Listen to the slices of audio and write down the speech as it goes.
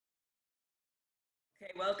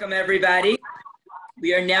Okay, welcome everybody.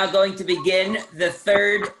 We are now going to begin the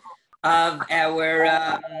third of our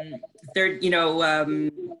of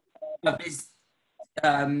this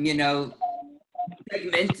segment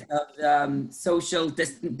of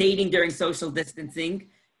dating during social distancing,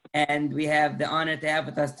 and we have the honor to have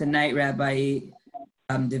with us tonight Rabbi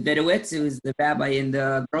Davidowitz, who is the rabbi in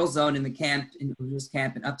the Girls Zone in the camp in Rutgers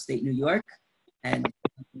camp in upstate New York, and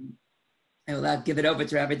I will give it over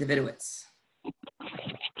to Rabbi Davidowitz.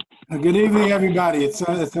 Good evening, everybody. It's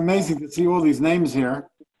amazing to see all these names here,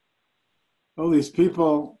 all these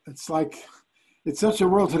people. It's such a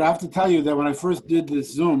world today. I have to tell you that when I first did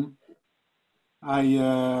this Zoom, I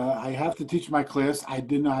have to teach my class. I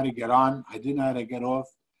didn't know how to get on. I didn't know how to get off.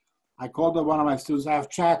 I called up one of my students. I have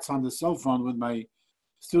chats on the cell phone with my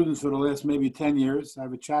students for the last maybe 10 years. I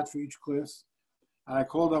have a chat for each class. And I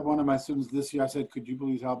called up one of my students this year. I said, could you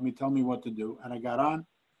please help me? Tell me what to do. And I got on.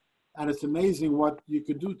 And it's amazing what you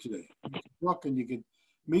could do today. You could talk and you could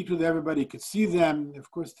meet with everybody. You could see them. Of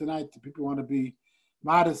course, tonight, the people want to be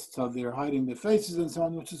modest, so they're hiding their faces and so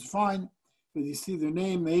on, which is fine. But you see their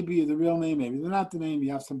name, maybe the real name, maybe they're not the name.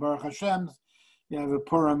 You have some Baruch Hashems, you have a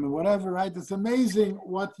Purim and whatever, right? It's amazing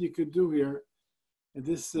what you could do here at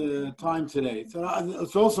this time today.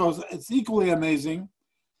 So it's equally amazing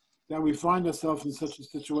that we find ourselves in such a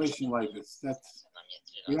situation like this. That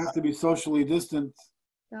we have to be socially distant.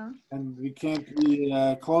 Yeah. And we can't be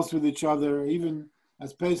close with each other. Even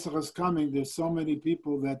as Pesach is coming, there's so many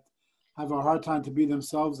people that have a hard time to be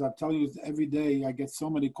themselves. I'm telling you, every day I get so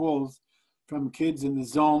many calls from kids in the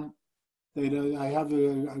zone. I have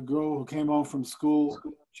a girl who came home from school.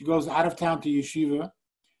 She goes out of town to yeshiva,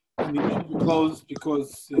 and the yeshiva closed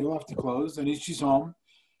because they all have to close, and she's home.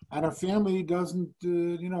 And her family doesn't,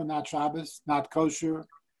 not Shabbos, not kosher,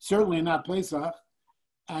 certainly not Pesach.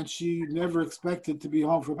 And she never expected to be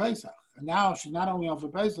home for Pesach. And now she's not only home for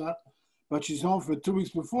Pesach, but she's home for 2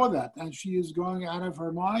 weeks before that. And she is going out of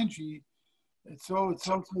her mind. It's so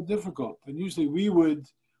difficult. And usually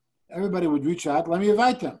everybody would reach out, let me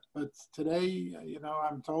invite them. But today,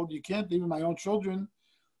 I'm told you can't. Even my own children,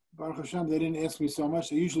 Baruch Hashem, they didn't ask me so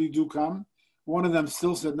much. They usually do come. One of them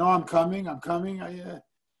still said, no, I'm coming.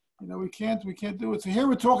 We can't do it. So here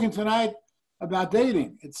we're talking tonight about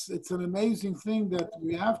dating. It's an amazing thing that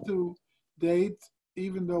we have to date,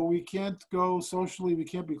 even though we can't go socially, we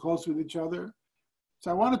can't be close with each other.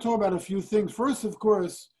 So I want to talk about a few things. First, of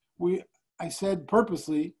course, I said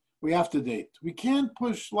purposely, we have to date. We can't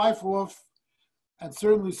push life off, and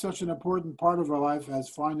certainly such an important part of our life as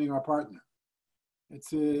finding our partner.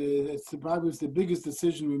 It's probably the biggest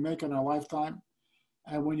decision we make in our lifetime.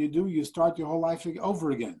 And when you do, you start your whole life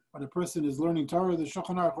over again. When a person is learning Torah, the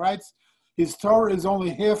Shulchan Aruch writes, his Torah is only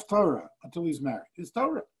half Torah until he's married. His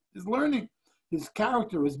Torah, his learning, his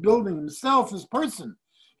character, his building, himself, his person.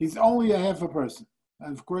 He's only a half a person.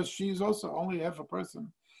 And of course, she's also only half a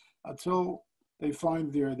person until they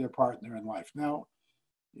find their partner in life. Now,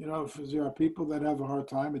 if there are people that have a hard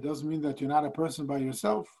time, it doesn't mean that you're not a person by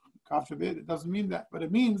yourself. God forbid, it doesn't mean that. But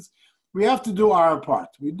it means we have to do our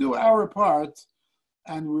part. We do our part,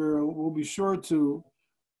 and we'll be sure to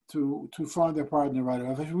find their partner right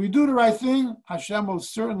away. If we do the right thing, Hashem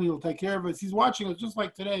most certainly will take care of us. He's watching us just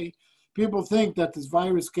like today. People think that this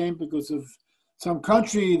virus came because of some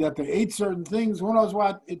country, that they ate certain things. Who knows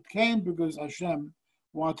what? It came because Hashem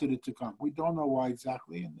wanted it to come. We don't know why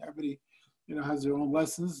exactly, and everybody, has their own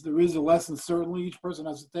lessons. There is a lesson, certainly. Each person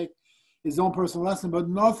has to take his own personal lesson, but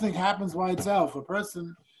nothing happens by itself. A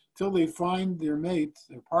person, till they find their mate,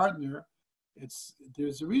 their partner,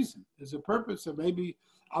 there's a reason. There's a purpose, and maybe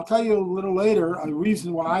I'll tell you a little later a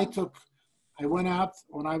reason why I went out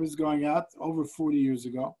when I was going out over 40 years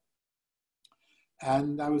ago.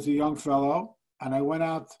 And I was a young fellow, and I went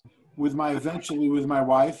out eventually with my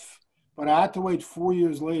wife, but I had to wait 4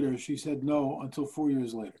 years later. She said no until 4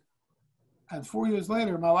 years later. And 4 years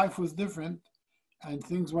later, my life was different, and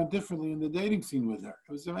things went differently in the dating scene with her.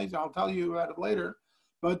 It was amazing. I'll tell you about it later.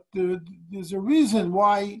 But there's a reason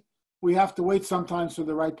why we have to wait sometimes for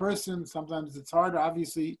the right person. Sometimes it's harder.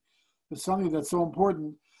 Obviously, it's something that's so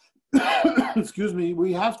important. Excuse me.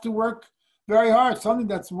 We have to work very hard. Something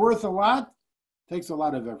that's worth a lot takes a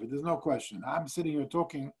lot of effort. There's no question. I'm sitting here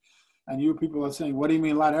talking, and you people are saying, what do you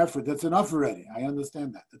mean a lot of effort? That's enough already. I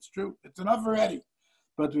understand that. That's true. It's enough already.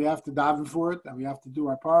 But we have to daven for it, and we have to do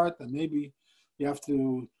our part, and maybe you have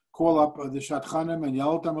to call up the Shadchanim and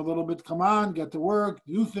yell at them a little bit. Come on, get to work,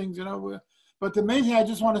 do things, But the main thing I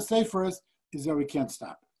just want to say first is that we can't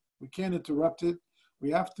stop. We can't interrupt it.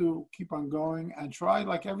 We have to keep on going and try,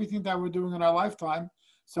 like everything that we're doing in our lifetime.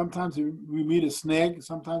 Sometimes we meet a snag.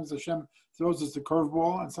 Sometimes Hashem throws us a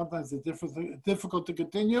curveball, and sometimes it's difficult to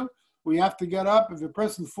continue. We have to get up. If a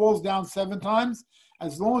person falls down 7 times,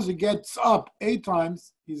 as long as he gets up 8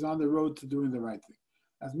 times, he's on the road to doing the right thing.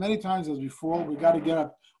 As many times as we fall, we got to get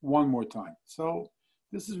up one more time. So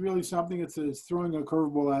this is really something. It's throwing a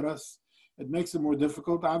curveball at us. It makes it more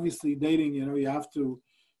difficult. Obviously, dating, you have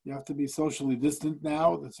to be socially distant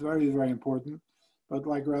now. That's very, very important. But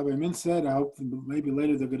like Rabbi Mintz said, I hope maybe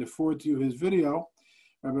later they're going to forward to you his video.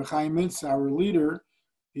 Rabbi Chaim Mintz, our leader,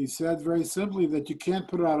 he said very simply that you can't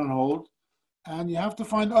put it out on hold, and you have to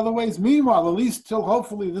find other ways. Meanwhile, at least till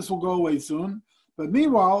hopefully this will go away soon, but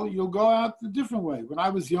meanwhile, you'll go out a different way. When I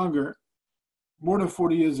was younger, more than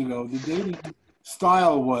 40 years ago, the dating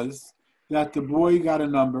style was that the boy got a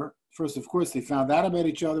number. First, of course, they found out about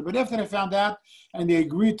each other, but after they found out and they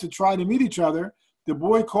agreed to try to meet each other, the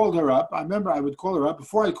boy called her up. I remember I would call her up.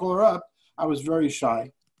 Before I call her up, I was very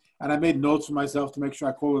shy, and I made notes for myself to make sure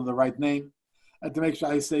I call her the right name, and to make sure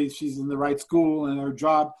I say she's in the right school and her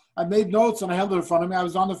job. I made notes and I held her in front of me. I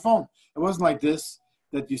was on the phone. It wasn't like this,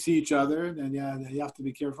 that you see each other and you have to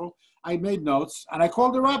be careful. I made notes and I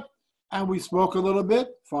called her up and we spoke a little bit,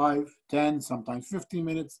 5, 10, sometimes 15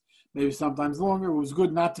 minutes, maybe sometimes longer. It was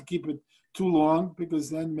good not to keep it too long because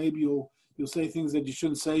then maybe you'll say things that you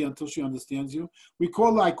shouldn't say until she understands you.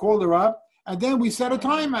 I called her up and then we set a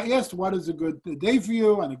time. I asked, what is a good day for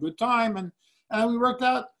you and a good time? And we worked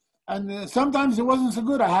out. And sometimes it wasn't so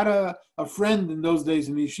good. I had a friend in those days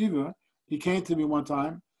in yeshiva. He came to me one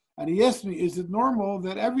time, and he asked me, is it normal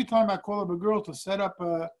that every time I call up a girl to set up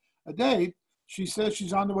a date, she says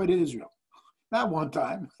she's on the way to Israel? Not one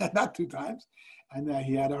time, not 2 times. And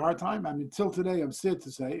he had a hard time. I mean, till today, I'm sad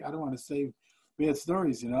to say, I don't want to say bad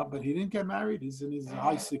stories, but he didn't get married. He's in his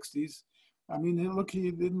high 60s. I mean,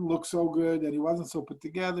 he didn't look so good, and he wasn't so put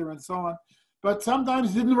together, and so on. But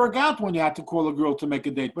sometimes it didn't work out when you had to call a girl to make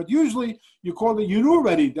a date. But usually you knew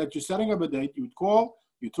already that you're setting up a date. You would call,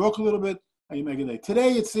 you talk a little bit, and you make a date.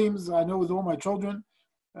 Today, it seems, I know with all my children,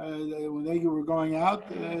 when they were going out,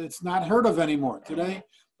 it's not heard of anymore. Today,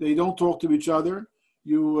 they don't talk to each other.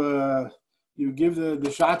 You give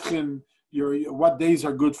the shadchan what days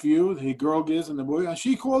are good for you. The girl gives and the boy, and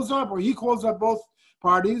she calls up, or he calls up both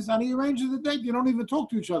parties, and he arranges the date. You don't even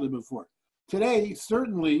talk to each other before. Today,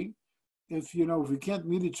 certainly, if we can't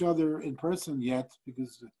meet each other in person yet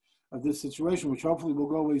because of this situation, which hopefully will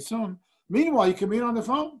go away soon. Meanwhile, you can meet on the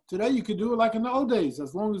phone. Today, you could do it like in the old days.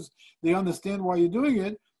 As long as they understand why you're doing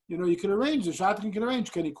it, you can arrange. The shadchan can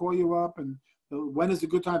arrange. Can he call you up? And when is a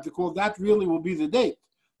good time to call? That really will be the date.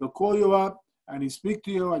 They'll call you up and he speak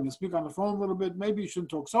to you and you speak on the phone a little bit. Maybe you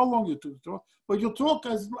shouldn't talk so long, but you'll talk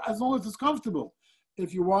as long as it's comfortable.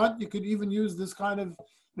 If you want, you could even use this kind of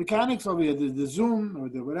mechanics over here, the Zoom or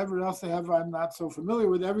the whatever else they have. I'm not so familiar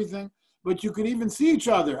with everything, but you could even see each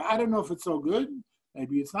other. I don't know if it's so good.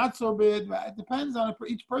 Maybe it's not so bad. It depends on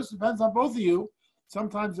each person. Depends on both of you.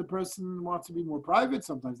 Sometimes the person wants to be more private.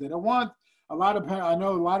 Sometimes they don't want. I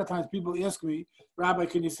know a lot of times people ask me, Rabbi,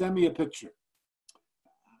 can you send me a picture?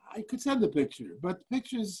 I could send a picture, but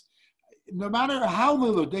pictures, no matter how they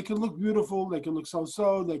look, they can look beautiful. They can look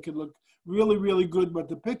so-so. They can look really, really good. But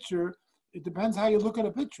the picture, it depends how you look at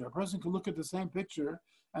a picture. A person can look at the same picture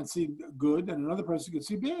and see good, and another person can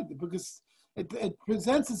see bad because it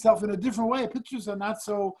presents itself in a different way. Pictures are not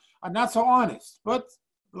so honest. But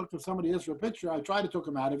look, if somebody asks for a picture, I try to talk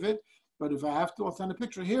them out of it. But if I have to, I'll send a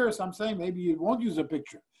picture here. So I'm saying maybe you won't use a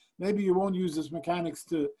picture. Maybe you won't use this mechanics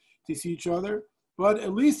to see each other. But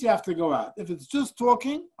at least you have to go out. If it's just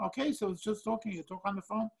talking, okay, so it's just talking. You talk on the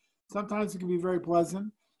phone. Sometimes it can be very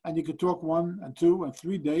pleasant, and you could talk 1 and 2 and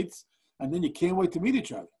 3 dates, and then you can't wait to meet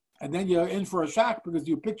each other. And then you're in for a shock because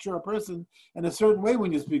you picture a person in a certain way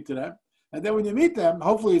when you speak to them. And then when you meet them,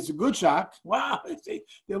 hopefully it's a good shock. Wow, they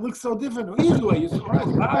look so different. Either way, you're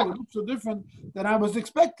surprised. Wow, it looks so different than I was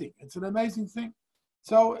expecting. It's an amazing thing.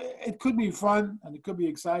 So it could be fun and it could be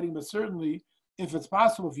exciting, but certainly, if it's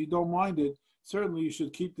possible, if you don't mind it, certainly you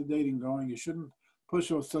should keep the dating going. You shouldn't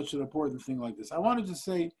push off such an important thing like this. I wanted to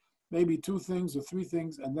say maybe 2 things or 3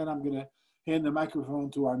 things, and then I'm going to hand the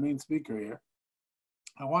microphone to our main speaker here.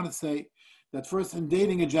 I want to say that first, in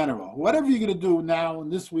dating in general, whatever you're going to do now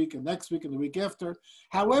and this week and next week and the week after,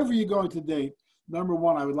 however you're going to date, number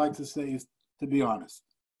 1, I would like to say is to be honest.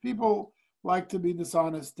 People like to be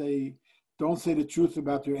dishonest. They don't say the truth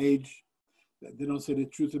about their age. They don't say the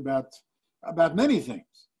truth about many things.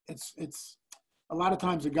 It's a lot of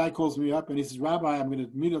times a guy calls me up and he says, Rabbi, I'm going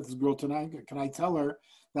to meet up this girl tonight. Can I tell her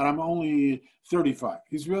that I'm only 35?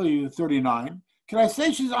 He's really 39. Can I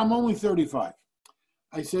say I'm only 35?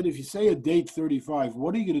 I said, if you say a date 35,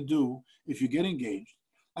 what are you going to do if you get engaged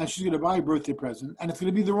and she's going to buy a birthday present, and it's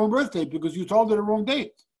going to be the wrong birthday because you told her the wrong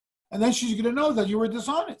date. And then she's going to know that you were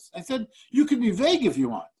dishonest. I said, you can be vague if you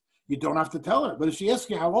want. You don't have to tell her. But if she asks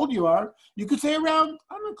you how old you are, you could say around,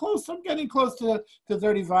 I'm getting close to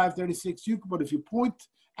 35, 36. But if you point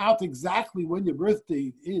out exactly when your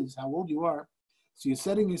birthday is, how old you are, so you're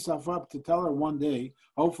setting yourself up to tell her one day,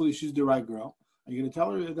 hopefully she's the right girl, and you're going to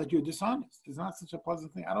tell her that you're dishonest. It's not such a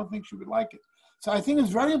pleasant thing. I don't think she would like it. So I think it's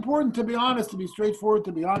very important to be honest, to be straightforward,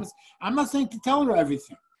 to be honest. I'm not saying to tell her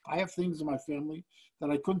everything. I have things in my family that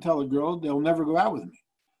I couldn't tell a girl. They'll never go out with me.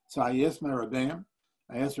 So I asked my Rebbeim.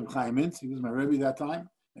 I asked Reb Chaim Mintz. He was my Rebbe that time.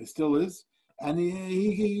 He still is. And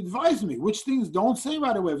he advised me which things don't say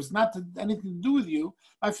right away. If it's not anything to do with you,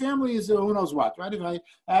 my family is who knows what, right? If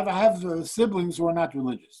I have siblings who are not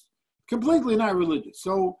religious, completely not religious.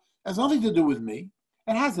 So it has nothing to do with me.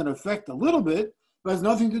 It has an effect a little bit, but it has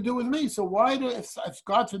nothing to do with me. So why if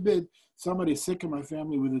God forbid, somebody is sick in my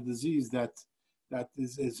family with a disease that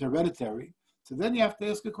is hereditary, so then you have to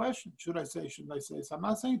ask a question. Should I say, shouldn't I say? So I'm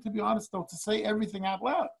not saying, to be honest, though, to say everything out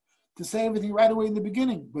loud, to say everything right away in the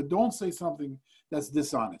beginning, but don't say something that's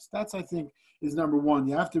dishonest. That's, I think, is number one.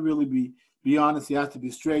 You have to really be honest. You have to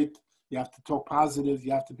be straight. You have to talk positive.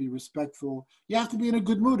 You have to be respectful. You have to be in a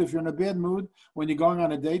good mood. If you're in a bad mood when you're going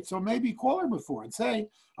on a date, so maybe call her before and say,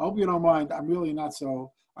 I hope you don't mind. I'm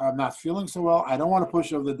not feeling so well. I don't want to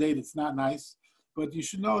push over the date. It's not nice. But you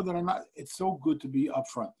should know that it's so good to be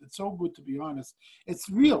upfront. It's so good to be honest. It's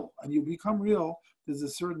real. And you become real, there's a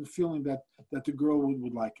certain feeling that the girl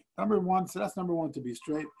would like it. Number one, so that's number one, to be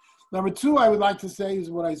straight. Number two, I would like to say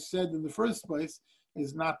is what I said in the first place,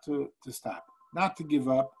 is not to stop, not to give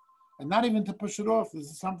up, and not even to push it off.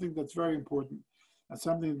 This is something that's very important. That's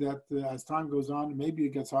something that as time goes on, maybe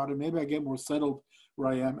it gets harder, maybe I get more settled where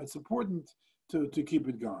I am. It's important to keep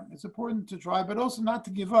it going. It's important to try, but also not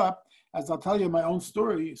to give up. As I'll tell you my own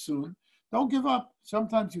story soon, don't give up.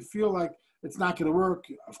 Sometimes you feel like it's not going to work.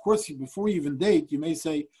 Of course, before you even date, you may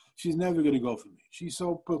say, she's never going to go for me. She's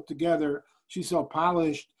so put together. She's so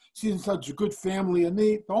polished. She's in such a good family. And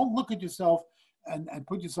don't look at yourself and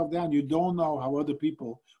put yourself down. You don't know how other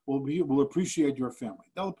people will appreciate your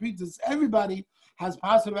family. Everybody has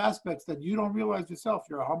positive aspects that you don't realize yourself.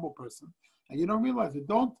 You're a humble person, and you don't realize it.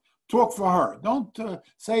 Don't talk for her. Don't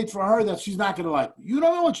say it for her that she's not going to like me. You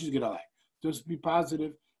don't know what she's going to like. Just be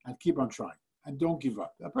positive and keep on trying. And don't give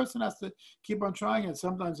up. A person has to keep on trying. And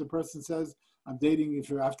sometimes a person says, I'm dating,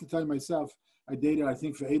 I have to tell you myself, I dated, I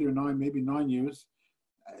think, for 8 or 9, maybe 9 years.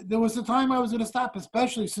 There was a time I was going to stop,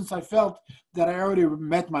 especially since I felt that I already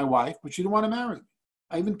met my wife, but she didn't want to marry me.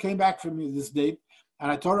 I even came back from this date, and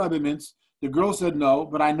I told Rabbi Mintz. The girl said no,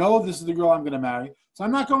 but I know this is the girl I'm going to marry, so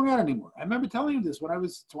I'm not going out anymore. I remember telling him this when I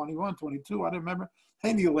was 21, 22. I don't remember.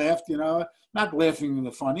 And he laughed, not laughing in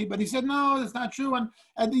the funny, but he said, no, it's not true. And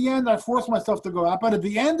at the end, I forced myself to go out. But at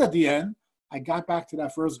the end, I got back to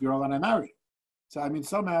that first girl and I married her. So, I mean,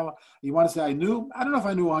 somehow you want to say I don't know if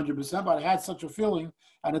I knew 100%, but I had such a feeling.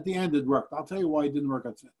 And at the end, it worked. I'll tell you why it didn't work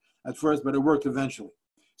at first, but it worked eventually.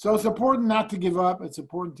 So it's important not to give up. It's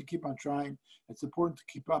important to keep on trying. It's important to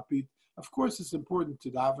keep upbeat. Of course, it's important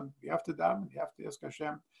to daven. You have to daven. You have to ask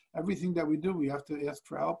Hashem. Everything that we do, we have to ask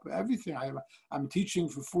for help. Everything. I'm teaching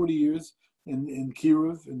for 40 years in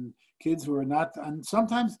Kiruv, and kids who are not, and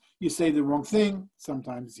sometimes you say the wrong thing.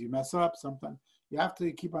 Sometimes you mess up. Sometimes you have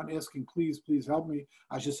to keep on asking, please help me.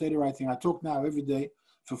 I should say the right thing. I talk now every day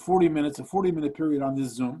for 40 minutes, a 40-minute period on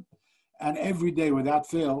this Zoom. And every day without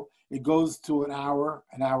fail, it goes to an hour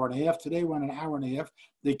and a half. Today went an hour and a half.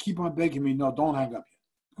 They keep on begging me, no, don't hang up yet.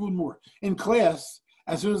 Good more. In class,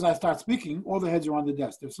 as soon as I start speaking, all the heads are on the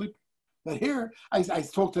desk. They're sleeping. But here, I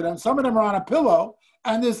talk to them. Some of them are on a pillow,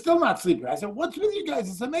 and they're still not sleeping. I said, what's with you guys?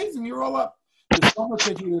 It's amazing. You're all up. There's so much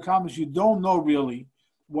that you can accomplish. You don't know really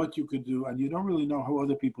what you could do, and you don't really know how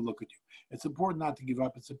other people look at you. It's important not to give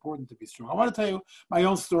up. It's important to be strong. I want to tell you my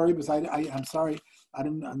own story, because I'm sorry.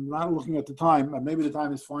 I'm not looking at the time. Maybe the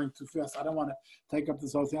time is flying too fast. I don't want to take up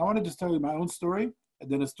this whole thing. I want to just tell you my own story, and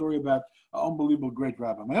then a story about an unbelievable great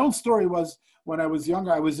rabbi. My own story was when I was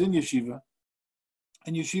younger, I was in yeshiva.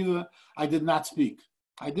 In yeshiva, I did not speak.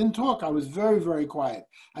 I didn't talk. I was very, very quiet.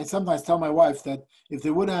 I sometimes tell my wife that if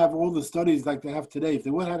they would have all the studies like they have today, if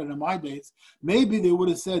they would have had it in my days, maybe they would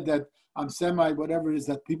have said that I'm whatever it is,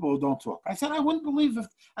 that people don't talk. I said, I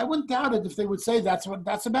wouldn't doubt it if they would say that's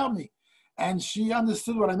about me. And she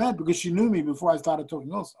understood what I meant because she knew me before I started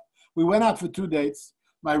talking also. We went out for 2 dates.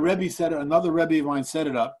 My Rebbe another Rebbe of mine set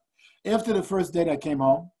it up. After the first date, I came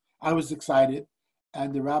home. I was excited.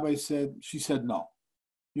 And the rabbi she said, no,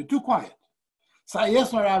 you're too quiet. So I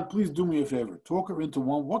asked my rabbi, please do me a favor. Talk her into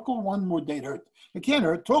one. What could one more date hurt? It can't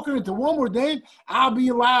hurt. Talk her into one more date. I'll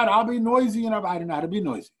be loud. I'll be noisy. I didn't know how to be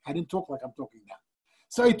noisy. I didn't talk like I'm talking now.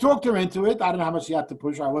 So he talked her into it. I don't know how much she had to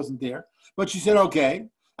push her. I wasn't there. But she said, okay.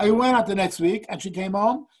 I went out the next week, and she came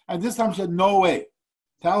home. And this time she said, no way.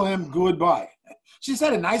 Tell him goodbye. She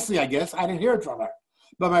said it nicely, I guess. I didn't hear it from her.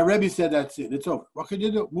 But my Rebbe said, that's it. It's over. What could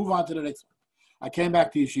you do? Move on to the next one. I came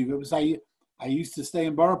back to yeshiva. It was, I used to stay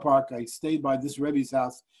in Borough Park. I stayed by this Rebbe's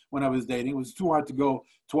house when I was dating. It was too hard to go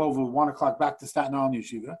 12 or 1 o'clock back to Staten Island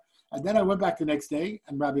yeshiva. And then I went back the next day,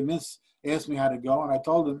 and Rabbi Mintz asked me how to go. And I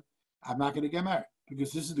told him, I'm not going to get married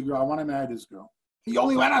because this is the girl. I want to marry this girl. He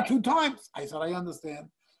only went out 2 times. I said, I understand.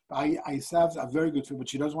 I have a very good friend, but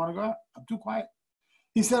she doesn't want to go out. I'm too quiet.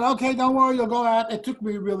 He said, okay, don't worry, you'll go out. It took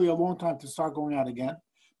me really a long time to start going out again.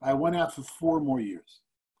 I went out for 4 more years.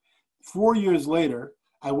 4 years later,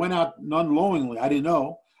 I went out unknowingly. I didn't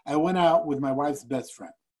know. I went out with my wife's best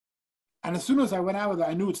friend. And as soon as I went out with her,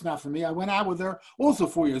 I knew it's not for me. I went out with her also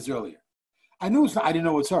 4 years earlier. I knew it's not, I didn't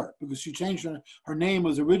know it's her because she changed her name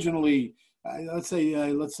was originally, let's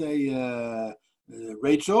say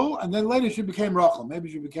Rachel, and then later she became Rachel.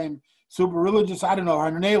 Maybe she became super religious. I don't know.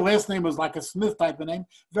 Her last name was like a Smith type of name,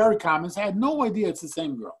 very common. So I had no idea it's the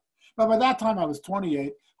same girl. But by that time, I was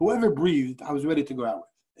 28. Whoever breathed, I was ready to go out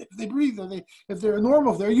with. If they breathe, if they're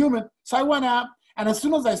normal, if they're human. So I went out, and as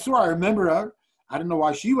soon as I saw her, I remember her. I don't know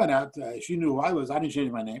why she went out. She knew who I was. I didn't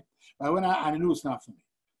change my name. But I went out, and I knew it's not for me.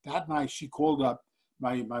 That night, she called up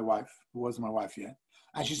my wife, who wasn't my wife yet,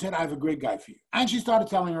 and she said, I have a great guy for you. And she started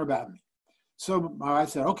telling her about me. So I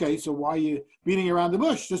said, okay, so why are you beating around the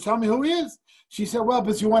bush? Just tell me who he is. She said, well,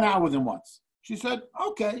 because you went out with him once. She said,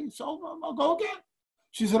 okay, so I'll go again.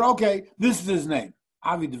 She said, okay, this is his name,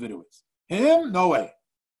 Avi Davidowitz. Him? No way.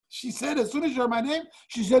 She said, as soon as you heard my name,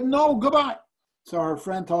 she said, no, goodbye. So her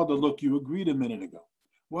friend told her, look, you agreed a minute ago.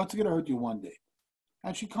 What's going to hurt you one date?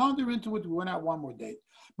 And she calmed her into it. We went out one more date.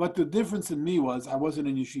 But the difference in me was I wasn't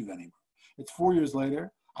in yeshiva anymore. It's 4 years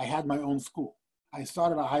later. I had my own school. I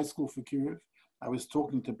started a high school for Kiryv. I was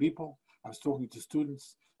talking to people. I was talking to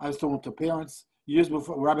students. I was talking to parents. Years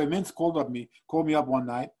before, Rabbi Mintz called me up one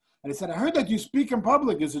night, and he said, I heard that you speak in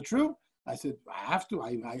public. Is it true? I said, I have to.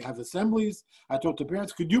 I have assemblies. I talked to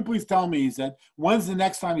parents. Could you please tell me, he said, when's the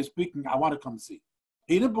next time you're speaking? I want to come see.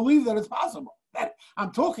 He didn't believe that it's possible. That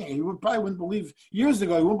I'm talking. He probably wouldn't believe, years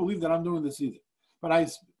ago, he wouldn't believe that I'm doing this either.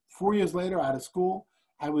 But 4 years later, out of school,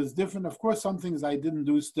 I was different. Of course, some things I didn't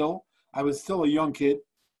do still. I was still a young kid,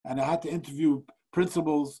 and I had to interview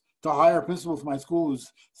principals to hire a principal for my school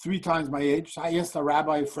who's 3 times my age. So I asked a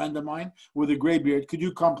rabbi, a friend of mine with a gray beard, could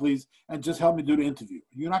you come please and just help me do the interview?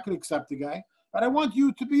 You're not going to accept the guy, but I want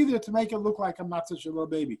you to be there to make it look like I'm not such a little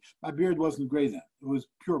baby. My beard wasn't gray then. It was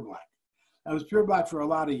pure black. I was pure black for a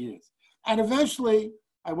lot of years. And eventually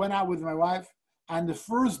I went out with my wife, and the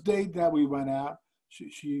first date that we went out,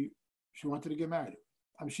 she wanted to get married.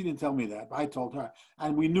 I mean, she didn't tell me that, but I told her,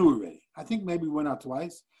 and we knew already. I think maybe we went out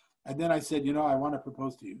twice. And then I said, I want to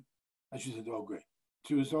propose to you. And she said, oh, great.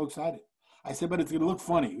 She was so excited. I said, but it's going to look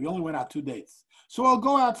funny. We only went out 2 dates. So I'll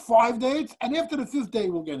go out 5 dates, and after the 5th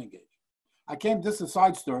date, we'll get engaged. This is a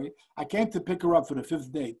side story. I came to pick her up for the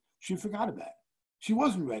 5th date. She forgot about it. She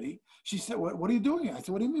wasn't ready. She said, what are you doing? I said,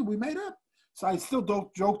 what do you mean? We made up. So I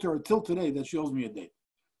still joked her until today that she owes me a date.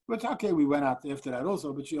 But okay, we went out after that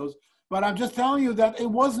also, but she owes. But I'm just telling you that it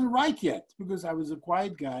wasn't right yet because I was a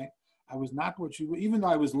quiet guy. I was not what she, even though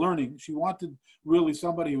I was learning, she wanted really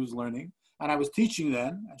somebody who was learning. And I was teaching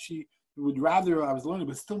then, and she would rather I was learning,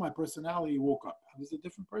 but still my personality woke up. I was a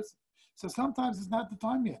different person. So sometimes it's not the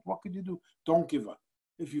time yet. What could you do? Don't give up.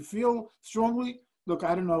 If you feel strongly, look,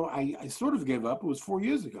 I don't know, I sort of gave up. It was 4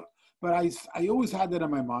 years ago. But I always had that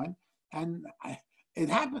in my mind. And it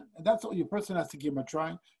happened. And that's all. Your person has to keep on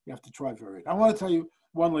trying. You have to try for it. I want to tell you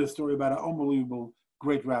one little story about an unbelievable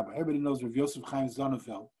great rabbi. Everybody knows Rav Yosef Chaim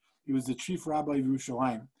Sonnenfeld. He was the chief rabbi of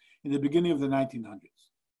Yerushalayim in the beginning of the 1900s.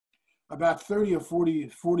 About 30 or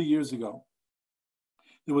 40 years ago,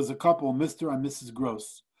 there was a couple, Mr. and Mrs.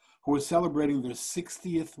 Gross, who were celebrating their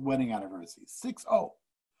 60th wedding anniversary, 6-0,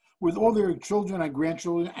 with all their children and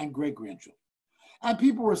grandchildren and great-grandchildren. And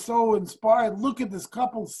people were so inspired. Look at this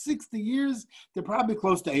couple, 60 years. They're probably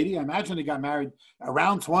close to 80. I imagine they got married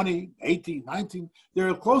around 20, 18, 19.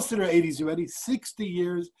 They're close to their 80s already, 60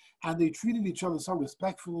 years. And they treated each other so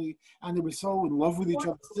respectfully. And they were so in love with each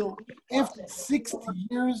other still. After 60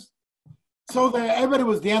 years, so everybody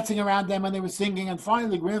was dancing around them and they were singing. And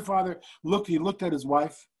finally, the grandfather looked at his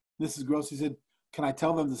wife, Mrs. Gross. He said, can I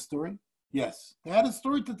tell them the story? Yes. They had a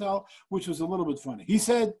story to tell, which was a little bit funny. He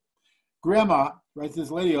said, Grandma, right,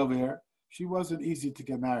 this lady over here, she wasn't easy to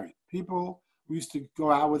get married. People We used to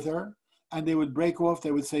go out with her, and they would break off.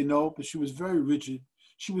 They would say no, but she was very rigid.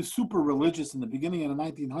 She was super religious in the beginning of the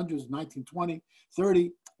 1900s, 1920,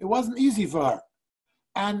 30. It wasn't easy for her.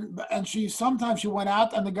 And sometimes she went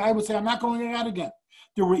out, and the guy would say, I'm not going out again.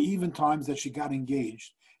 There were even times that she got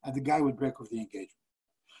engaged, and the guy would break off the engagement.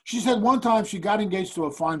 She said one time she got engaged to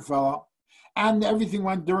a fine fellow, and everything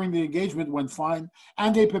during the engagement went fine,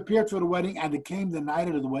 and they prepared for the wedding, and it came the night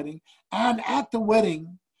of the wedding. And at the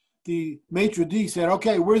wedding, the maitre d' said,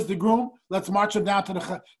 okay, where's the groom? Let's march him down to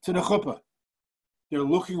the chuppah. They're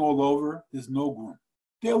looking all over. There's no groom.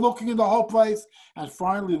 They're looking in the whole place. And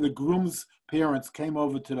finally, the groom's parents came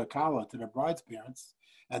over to the kala, to the bride's parents,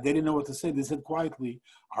 and they didn't know what to say. They said quietly,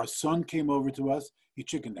 our son came over to us. He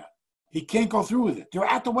chickened out. He can't go through with it. They're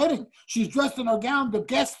at the wedding. She's dressed in her gown. The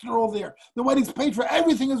guests are all there. The wedding's paid for.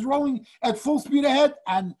 Everything is rolling at full speed ahead.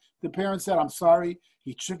 And the parents said, I'm sorry.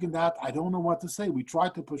 He chickened out. I don't know what to say. We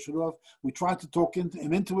tried to push it off. We tried to talk him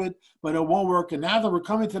into it, but it won't work. And now that we're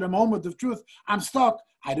coming to the moment of truth, I'm stuck.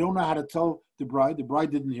 I don't know how to tell the bride. The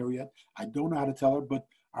bride didn't hear yet. I don't know how to tell her, but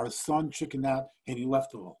our son chickened out and he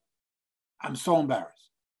left the hall. I'm so embarrassed.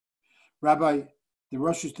 Rabbi,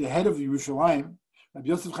 the head of Yerushalayim, Rabbi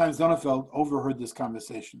Yosef Chaim Sonnenfeld overheard this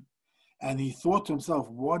conversation. And he thought to himself,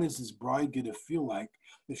 what is his bride going to feel like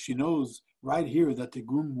if she knows right here that the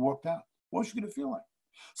groom walked out? What's she going to feel like?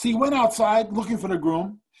 So he went outside looking for the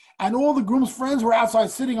groom, and all the groom's friends were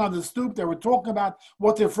outside sitting on the stoop. They were talking about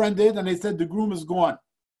what their friend did, and they said, the groom is gone.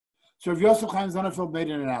 So Rabbi Yosef Chaim Sonnenfeld made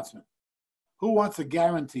an announcement. Who wants a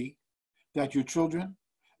guarantee that your children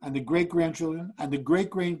and the great-grandchildren and the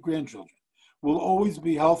great-great-grandchildren will always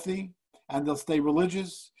be healthy, and they'll stay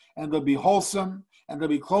religious, and they'll be wholesome, and they'll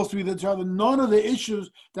be close with each other? None of the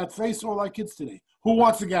issues that face all our kids today. Who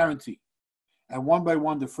wants a guarantee? And one by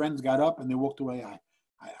one, the friends got up and they walked away.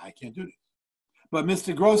 I can't do this. But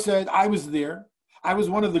Mr. Gross said, I was there. I was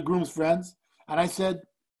one of the groom's friends. And I said,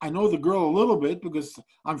 I know the girl a little bit because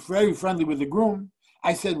I'm very friendly with the groom.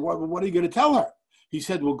 I said, what are you going to tell her? He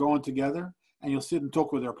said, we'll go in together and you'll sit and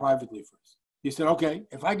talk with her privately first. He said, okay,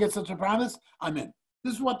 if I get such a promise, I'm in.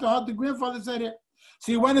 This is what the grandfather said here.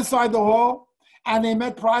 So he went inside the hall and they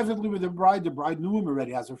met privately with the bride. The bride knew him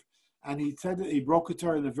already as her. And he said that he broke it to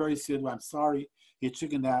her in a very sad way. I'm sorry, he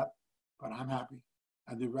chickened out, but I'm happy.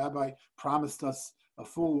 And the rabbi promised us a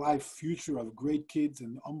full life future of great kids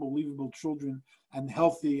and unbelievable children and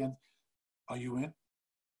healthy. And are you in?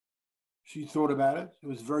 She thought about it. It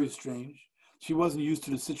was very strange. She wasn't used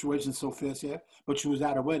to the situation so fast yet, but she was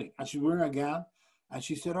at a wedding. And she was wearing a gown. And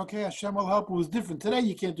she said, okay, Hashem will help. It was different. Today,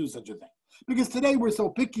 you can't do such a thing. Because today, we're so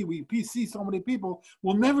picky. We see so many people.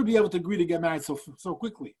 We'll never be able to agree to get married so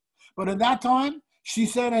quickly. But in that time, she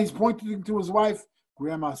said, and he's pointing to his wife,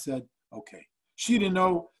 Grandma said, okay. She didn't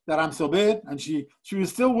know that I'm so bad, and she was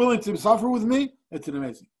still willing to suffer with me. It's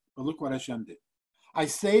amazing. But look what Hashem did. I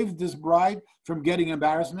saved this bride from getting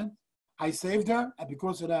embarrassment. I saved her, and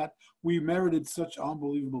because of that, we merited such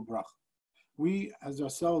unbelievable bracha. We, as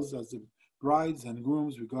ourselves, as the brides and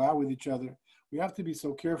grooms, we go out with each other. We have to be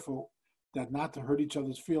so careful that not to hurt each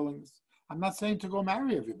other's feelings. I'm not saying to go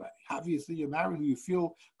marry everybody. Obviously, you marry who you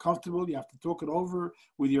feel comfortable. You have to talk it over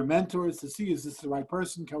with your mentors to see, is this the right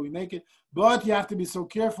person? Can we make it? But you have to be so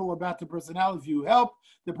careful about the personality. If you help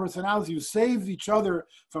the personality, you save each other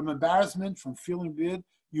from embarrassment, from feeling bad,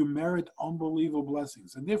 you merit unbelievable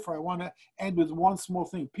blessings. And therefore, I want to end with one small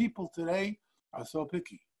thing. People today are so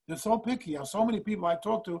picky. They're so picky. I have so many people I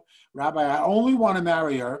talk to, Rabbi, I only want to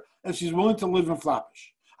marry her if she's willing to live in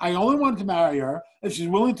Flatbush. I only want to marry her if she's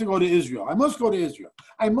willing to go to Israel. I must go to Israel.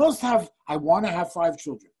 I want to have 5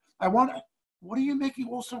 children. What are you making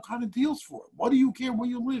all some kind of deals for? What do you care where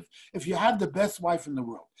you live? If you have the best wife in the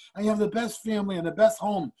world, and you have the best family and the best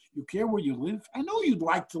home, you care where you live? I know you'd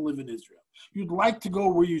like to live in Israel. You'd like to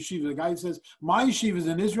go where yeshiva. The guy says, my yeshiva is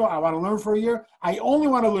in Israel. I want to learn for a year. I only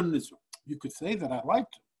want to learn in Israel. You could say that I'd like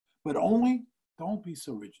to, but only don't be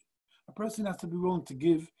so rigid. A person has to be willing to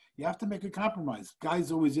give. You have to make a compromise.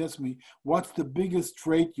 Guys always ask me, what's the biggest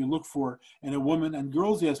trait you look for in a woman? And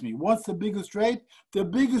girls ask me, what's the biggest trait? The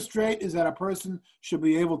biggest trait is that a person should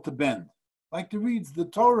be able to bend. Like the reeds, the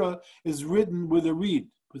Torah is written with a reed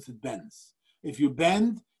because it bends. If you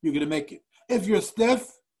bend, you're going to make it. If you're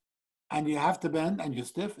stiff and you have to bend and you're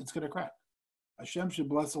stiff, it's going to crack. Hashem should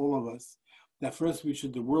bless all of us. That first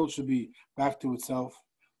the world should be back to itself.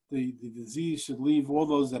 The disease should leave all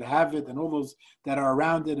those that have it and all those that are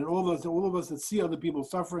around it and all of us that see other people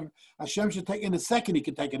suffering. Hashem should take, in a second, he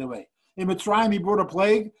can take it away. In Mitzrayim, he brought a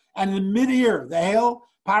plague, and in mid-ear, the hail,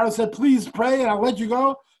 Pharaoh said, please pray and I'll let you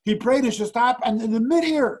go. He prayed it should stop, and in the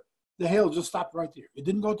mid-ear, the hail just stopped right there. It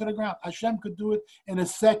didn't go to the ground. Hashem could do it in a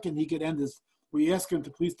second. He could end this We ask him to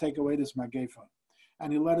please take away this Magefa.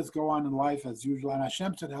 And he let us go on in life as usual. And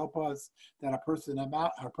Hashem should help us that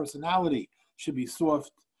our personality should be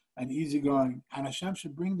soft and easygoing. And Hashem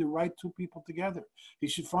should bring the right two people together. He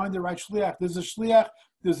should find the right shliach. There's a shliach,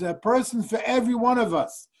 there's a person for every one of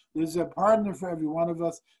us. There's a partner for every one of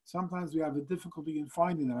us. Sometimes we have a difficulty in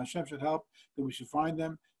finding them. Hashem should help that we should find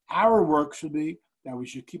them. Our work should be that we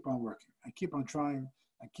should keep on working and keep on trying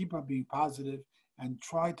and keep on being positive and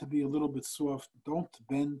try to be a little bit soft. Don't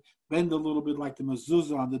bend a little bit like the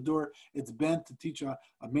mezuzah on the door. It's bent to teach a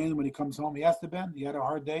man when he comes home. He has to bend. He had a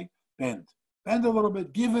hard day. Bend a little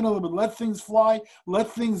bit. Give in a little bit. Let things fly.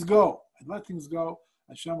 Let things go. And let things go.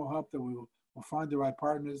 Hashem will help that we'll find the right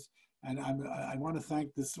partners. And I want to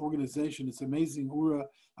thank this organization. It's amazing. Ura,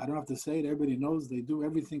 I don't have to say it. Everybody knows they do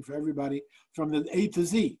everything for everybody from the A to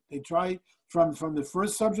Z. They try from the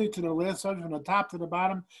first subject to the last subject, from the top to the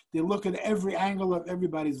bottom. They look at every angle of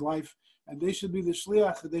everybody's life. And they should be the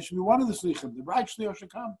shliach. They should be one of the shliachim. The right shliach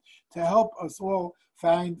should come to help us all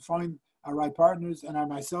find our right partners. And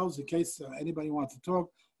myself, in case anybody wants to talk,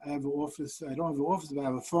 I have an office. I don't have an office, but I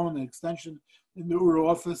have a phone, an extension in the Ura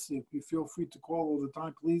office. If you feel free to call all the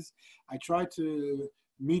time, please. I try to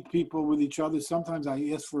meet people with each other. Sometimes I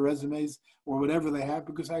ask for resumes or whatever they have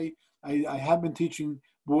because I have been teaching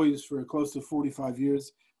boys for close to 45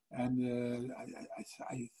 years. And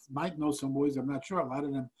I might know some boys. I'm not sure. A lot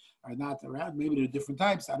of them are not around. Maybe they're different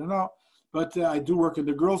types. I don't know. But I do work in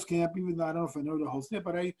the girls' camp, even though I don't know if I know the whole snip.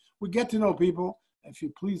 But we get to know people. If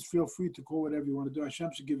you please feel free to call whatever you want to do.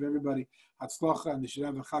 Hashem should give everybody hatzlacha, and they should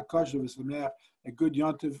have a chag kosher v'sameach, a good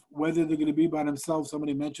yontiv, whether they're going to be by themselves.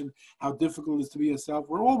 Somebody mentioned how difficult it is to be yourself.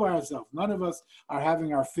 We're all by ourselves. None of us are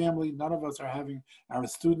having our family. None of us are having our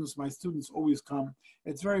students. My students always come.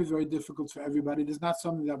 It's very, very difficult for everybody. It's not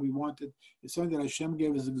something that we wanted. It's something that Hashem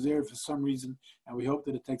gave us exer for some reason, and we hope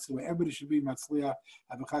that it takes away. Everybody should be matzliach,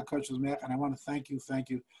 have a chag kosher v'sameach, and I want to thank you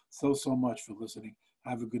so much for listening.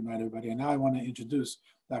 Have a good night, everybody. And now I want to introduce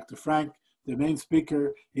Dr. Frank, the main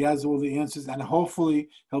speaker. He has all the answers, and hopefully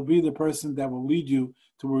he'll be the person that will lead you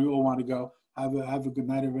to where you all want to go. Have a good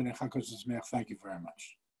night, everybody. Thank you very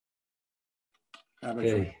much.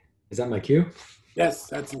 Okay. Is that my cue? Yes,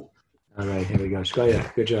 that's it. All right, here we go.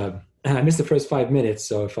 Shkoya, good job. I missed the first 5 minutes,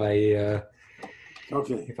 so if I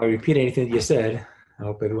repeat anything that you said, I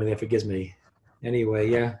hope everyone there forgives me. Anyway,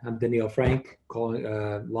 yeah, I'm Daniel Frank,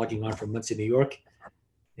 logging on from Monsey, New York,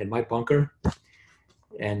 in my bunker.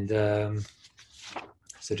 And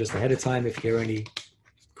so just ahead of time, if you hear any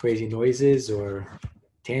crazy noises or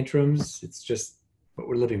tantrums, it's just what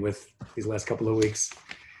we're living with these last couple of weeks.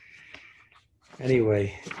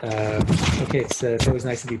 Anyway, okay, it's always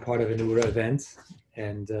nice to be part of a Ura event.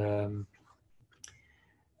 And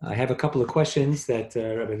I have a couple of questions that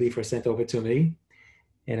Rabbi Leifer sent over to me.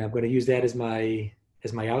 And I'm going to use that as my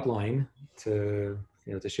outline to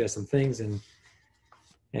share some things and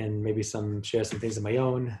maybe share some things of my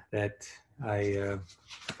own that I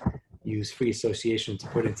use free association to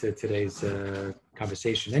put into today's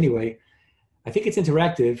conversation. Anyway, I think it's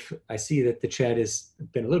interactive. I see that the chat has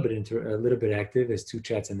been a little bit active. There's 2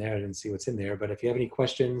 chats in there. I didn't see what's in there, but if you have any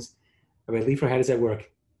questions, Rabbi Leifer, how does that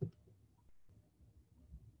work?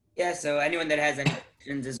 Yeah, so anyone that has any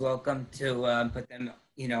questions is welcome to put them,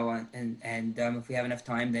 and if we have enough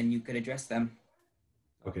time, then you could address them.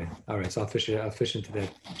 Okay. All right. So I'll fish into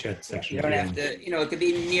that chat section. You don't have to, it could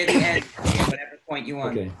be near the end, whatever point you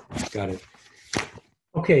want. Okay. Got it.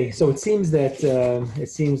 Okay. So it seems that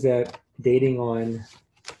dating on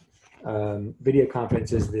video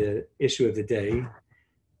conference is the issue of the day.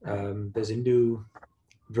 There's a new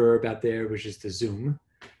verb out there, which is to Zoom.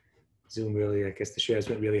 Zoom really, I guess the shares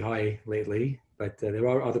went really high lately, but there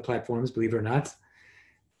are other platforms, believe it or not.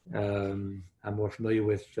 I'm more familiar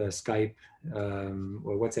with Skype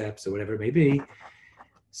or WhatsApp, or whatever it may be.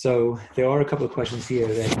 So there are a couple of questions here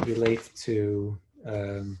that relate to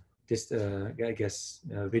video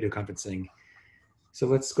conferencing. So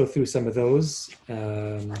let's go through some of those,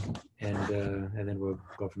 and then we'll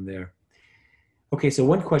go from there. Okay, so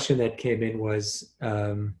one question that came in was,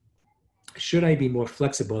 should I be more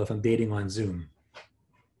flexible if I'm dating on Zoom?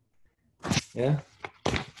 Yeah?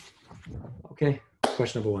 Okay,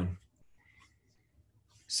 question number 1.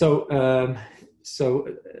 So,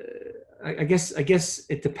 I guess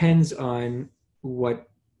it depends on what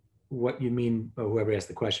you mean, or whoever asked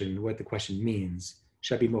the question, what the question means.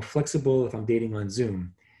 Should I be more flexible if I'm dating on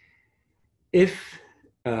Zoom? If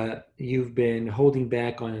you've been holding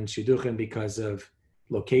back on shidduchim because of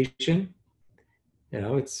location,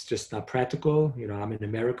 it's just not practical. I'm in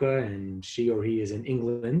America and she or he is in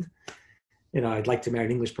England. I'd like to marry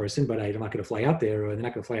an English person, but I'm not going to fly out there, or they're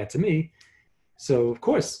not going to fly out to me. So of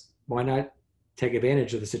course, why not take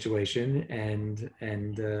advantage of the situation and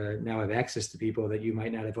now have access to people that you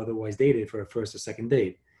might not have otherwise dated for a first or second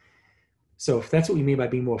date. So if that's what we mean by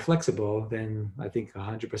being more flexible, then I think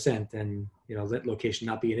 100%, and let location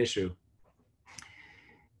not be an issue.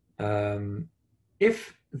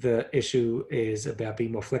 If the issue is about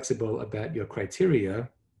being more flexible about your criteria,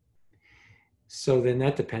 so then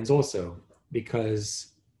that depends also, because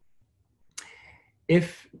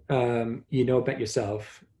if you know about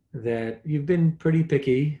yourself that you've been pretty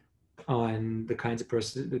picky on the kinds of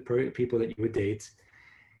people that you would date,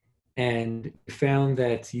 and found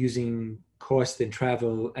that using cost and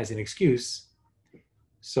travel as an excuse,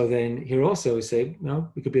 so then here also say,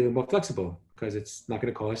 we could be a little more flexible because it's not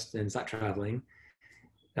going to cost and it's not traveling.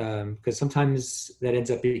 Because sometimes that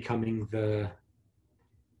ends up becoming the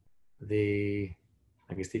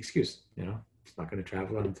excuse, it's not going to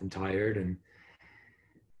travel and I'm tired.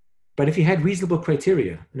 But if you had reasonable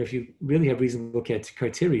criteria, and if you really have reasonable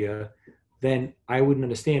criteria, then I wouldn't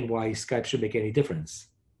understand why Skype should make any difference.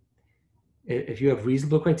 If you have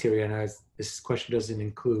reasonable criteria, and this question doesn't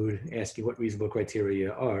include asking what reasonable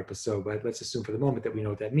criteria are, but let's assume for the moment that we know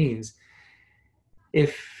what that means.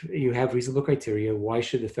 If you have reasonable criteria, why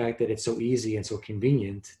should the fact that it's so easy and so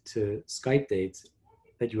convenient to Skype date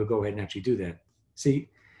that you would go ahead and actually do that? See,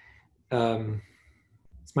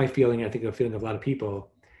 it's my feeling, I think a feeling of a lot of people,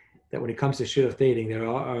 that when it comes to shidduch dating, there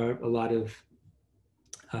are a lot of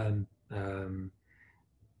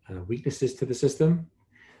weaknesses to the system,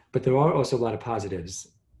 but there are also a lot of positives.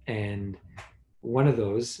 And one of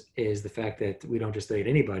those is the fact that we don't just date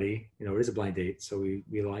anybody. It is a blind date, so we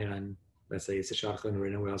rely on, let's say, it's a shadchan or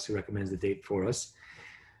anyone else who recommends the date for us.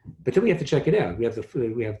 But then we have to check it out. We have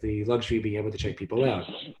the luxury of being able to check people out.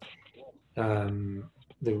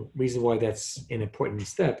 The reason why that's an important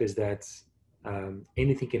step is that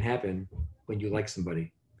anything can happen when you like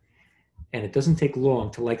somebody, and it doesn't take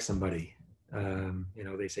long to like somebody.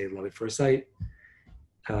 They say love at first sight.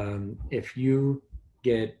 If you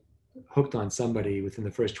get hooked on somebody within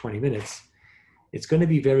the first 20 minutes, it's going to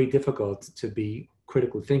be very difficult to be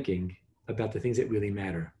critical thinking about the things that really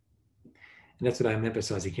matter. And that's what I'm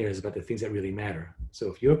emphasizing here, is about the things that really matter. So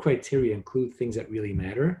if your criteria include things that really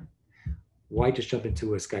matter, why just jump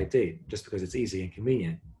into a Skype date just because it's easy and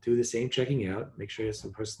convenient? Do the same checking out, make sure it's a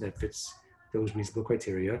person that fits those reasonable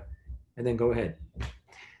criteria, and then go ahead.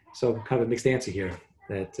 So kind of a mixed answer here,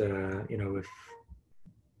 that, if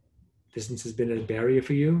distance has been a barrier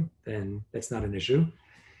for you, then that's not an issue.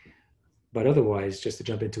 But otherwise, just to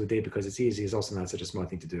jump into a date because it's easy is also not such a smart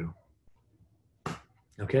thing to do.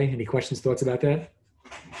 Okay, any questions, thoughts about that?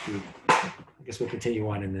 I guess we'll continue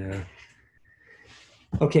on in the...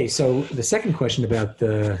 Okay, so the second question about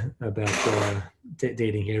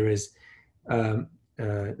dating here is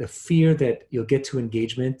the fear that you'll get to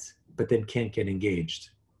engagement, but then can't get engaged.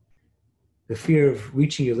 The fear of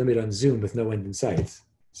reaching your limit on Zoom with no end in sight.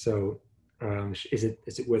 So is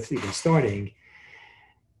it worth even starting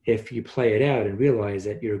if you play it out and realize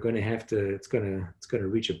that you're going to have to, it's going to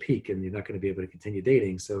reach a peak and you're not going to be able to continue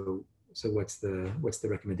dating. So what's the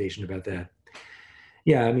recommendation about that?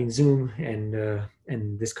 Yeah, I mean, Zoom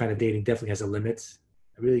and this kind of dating definitely has a limit.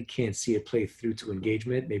 I really can't see it play through to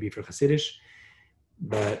engagement, maybe for Hasidish,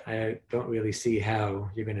 but I don't really see how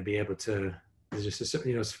you're going to be able to. It's just,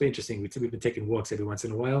 it's interesting. We've been taking walks every once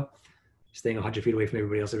in a while, staying 100 feet away from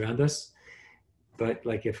everybody else around us. But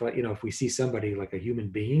like if we see somebody like a human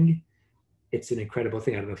being, it's an incredible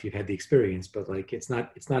thing. I don't know if you've had the experience, but like it's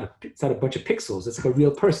not a bunch of pixels. It's like a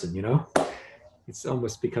real person, It's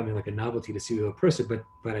almost becoming like a novelty to see a real person.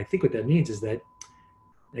 But I think what that means is that,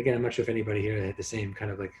 again, I'm not sure if anybody here had the same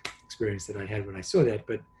kind of like experience that I had when I saw that,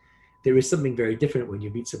 but there is something very different when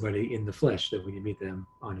you meet somebody in the flesh than when you meet them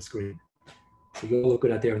on a screen. So you all look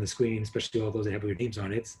good out there on the screen, especially all those that have weird names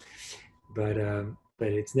on it. But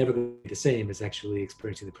it's never going to be the same as actually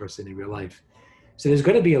experiencing the person in real life. So there's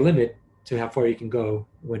going to be a limit to how far you can go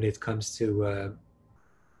when it comes to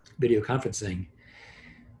video conferencing.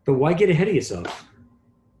 But why get ahead of yourself?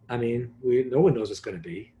 I mean, no one knows what's going to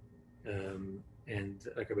be. And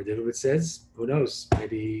like Rabbi David says, who knows?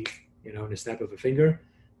 Maybe, in a snap of a finger,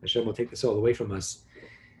 Hashem will take this all away from us.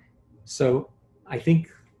 So I think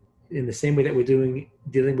in the same way that we're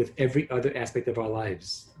dealing with every other aspect of our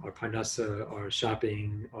lives, our parnasa, our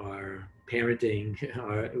shopping, our parenting,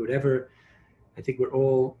 our whatever, I think we're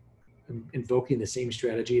all invoking the same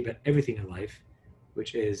strategy about everything in life,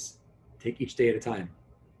 which is take each day at a time.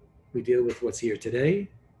 We deal with what's here today,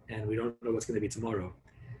 and we don't know what's going to be tomorrow.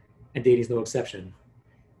 And dating is no exception.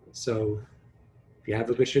 So if you have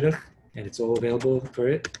a good shidduch and it's all available for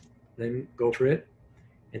it, then go for it.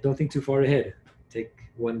 And don't think too far ahead. take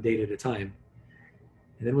one date at a time,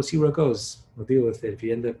 and then we'll see where it goes. We'll deal with it. If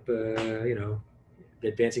you end up, you know,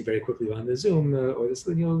 advancing very quickly on the Zoom or this,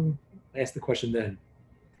 you know, ask the question then.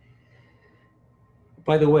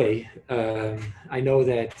 By the way, I know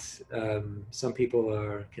that some people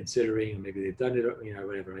are considering, or maybe they've done it, or, you know,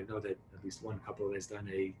 whatever. I know that at least one couple has done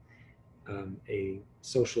a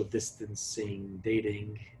social distancing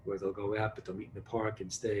dating where they'll go out, but they'll meet in the park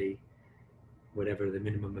and stay whatever the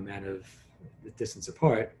minimum amount of distance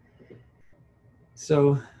apart.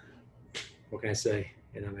 So, what can I say?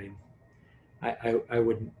 You know, I mean,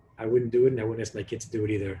 I wouldn't do it, and I wouldn't ask my kids to do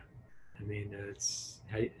it either. I mean, it's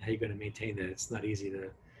how are you going to maintain that? It's not easy to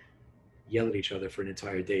yell at each other for an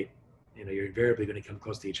entire date. You know, you're invariably going to come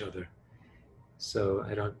close to each other. So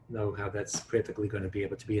I don't know how that's practically going to be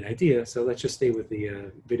able to be an idea. So let's just stay with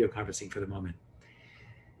the video conferencing for the moment.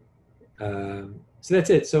 So that's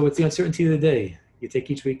it. So it's the uncertainty of the day. You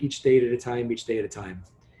take each week, each day at a time, each day at a time.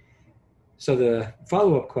 So the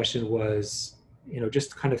follow-up question was, you know,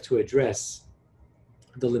 just kind of to address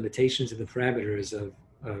the limitations and the parameters of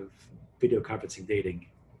video conferencing dating.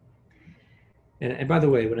 And by the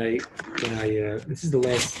way, when I this is the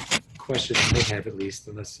last question I have, at least,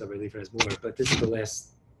 unless somebody leave has more, but this is the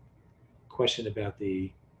last question about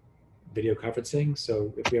the video conferencing.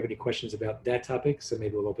 So if we have any questions about that topic, so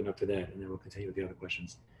maybe we'll open up to that, and then we'll continue with the other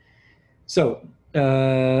questions. So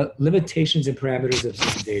limitations and parameters of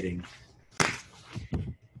Zoom dating.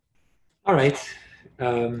 All right.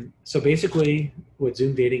 So basically, what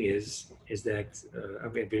Zoom dating is that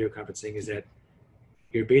video conferencing is that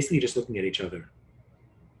you're basically just looking at each other.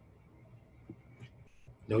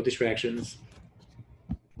 No distractions,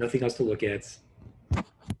 nothing else to look at.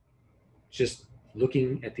 Just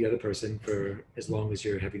looking at the other person for as long as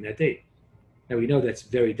you're having that date. Now we know that's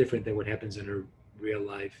very different than what happens in a real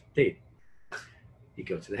life date. You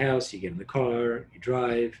go to the house, you get in the car, you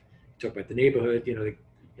drive, you talk about the neighborhood, you know, you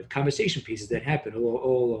have conversation pieces that happen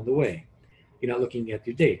all along the way. You're not looking at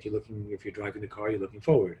your date. You're looking, if you're driving the car, you're looking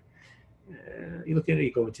forward. You look at it,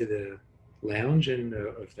 you go into the lounge, and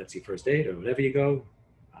or if that's your first date or whatever you go,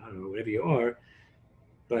 I don't know, whatever you are,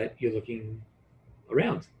 but you're looking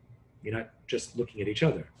around. You're not just looking at each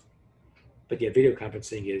other. But yet video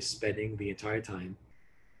conferencing is spending the entire time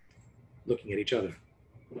looking at each other.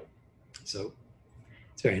 So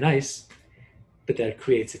it's very nice, but that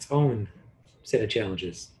creates its own set of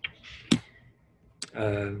challenges.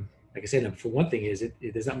 Like I said, for one thing,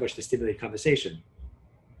 there's not much to stimulate conversation.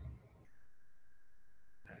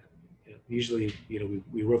 Usually, you know,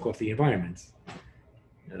 we work off the environment.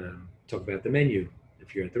 Talk about the menu.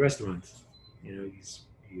 If you're at the restaurant, you know,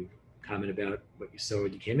 you comment about what you saw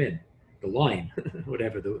when you came in, the line,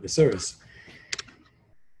 whatever, the service.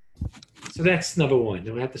 So that's number one.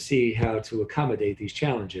 And we'll have to see how to accommodate these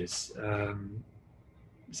challenges.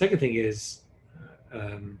 Second thing is,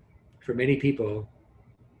 for many people,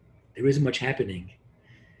 there isn't much happening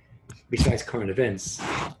besides current events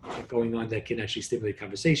going on that can actually stimulate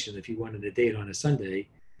conversation. If you wanted a date on a Sunday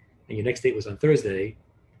and your next date was on Thursday,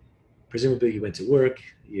 presumably you went to work,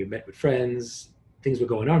 you met with friends, things were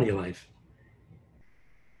going on in your life.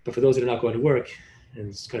 But for those that are not going to work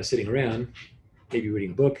and just kind of sitting around, maybe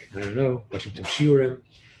reading a book, I don't know, watching some shiurim,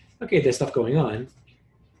 okay, there's stuff going on,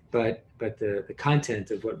 but the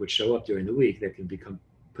content of what would show up during the week that can become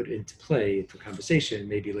put into play for conversation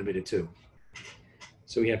may be limited too.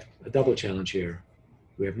 So we have a double challenge here.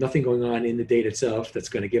 We have nothing going on in the date itself that's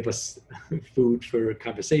going to give us food for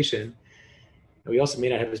conversation. And we also may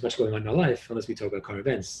not have as much going on in our life unless we talk about current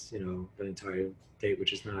events, you know, the entire date,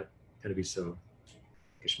 which is not going to be so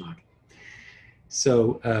geschmack.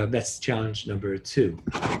 So that's challenge number 2.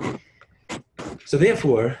 So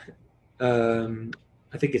therefore,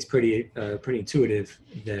 I think it's pretty intuitive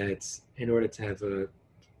that in order to have a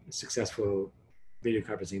successful video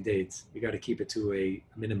conferencing date, you got to keep it to a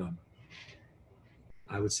minimum.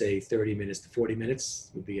 I would say 30 minutes to 40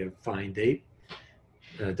 minutes would be a fine date.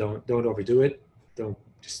 Don't overdo it. Don't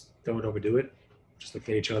overdo it. Just look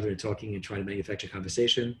at each other and talking and trying to manufacture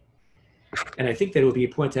conversation. And I think that it would be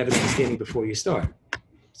important to have an understanding before you start,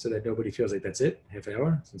 so that nobody feels like that's it, half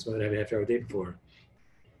hour, since we're going to have a half hour date before.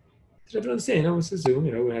 So everyone understand, oh, it's a Zoom,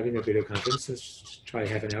 you know, we're having a video conference, let's try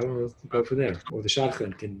half an hour, and we'll go from there. Or the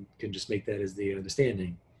shotgun can just make that as the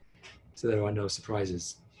understanding, so there are no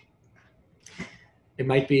surprises. It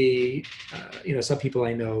might be, you know, some people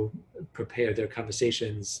I know prepare their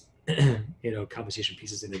conversations, you know, conversation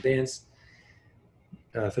pieces in advance.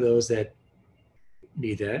 For those that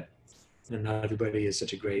need that, and not everybody is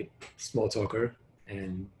such a great small talker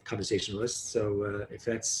and conversationalist. So if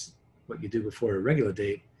that's what you do before a regular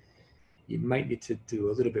date, you might need to do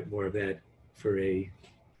a little bit more of that for a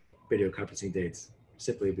video conferencing date,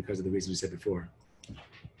 simply because of the reasons we said before.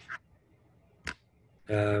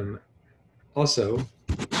 Also,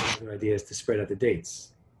 another idea is to spread out the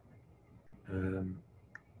dates.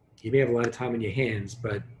 You may have a lot of time in your hands,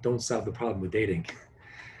 but don't solve the problem with dating.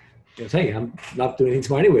 You know, hey, I'm not doing anything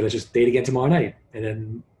tomorrow anyway. Let's just date again tomorrow night, and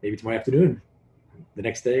then maybe tomorrow afternoon, the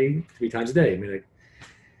next day, 3 times a day. I mean, like,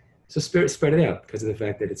 so spread it out because of the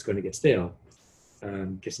fact that it's going to get stale.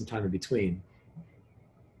 Get some time in between.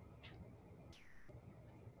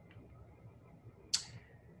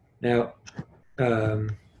 Now,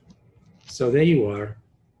 so there you are.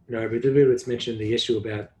 You know, Rabbi mentioned the issue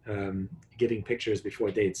about giving pictures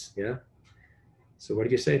before dates. Yeah. So what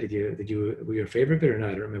did you say? Were you in favor of it or not?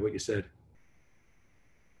 I don't remember what you said.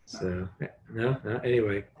 So no.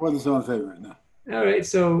 Anyway. I wasn't so in favor. No. All right.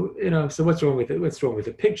 So so what's wrong with it? What's wrong with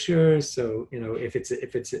the picture? So if it's a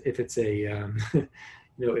if it's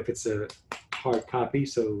a hard copy,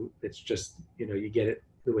 so it's just you get it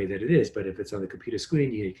the way that it is. But if it's on the computer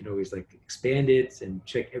screen, you can always like expand it and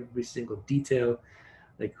check every single detail.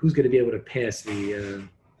 Like who's going to be able to pass the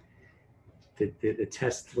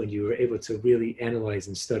test when you were able to really analyze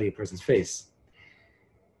and study a person's face?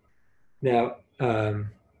 Now,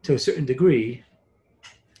 to a certain degree,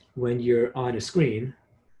 when you're on a screen,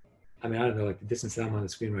 I mean, I don't know, like the distance that I'm on the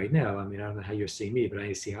screen right now. I mean, I don't know how you're seeing me, but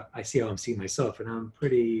I see how I'm seeing myself, and I'm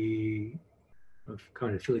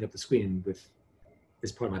kind of filling up the screen with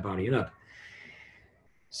this part of my body and up.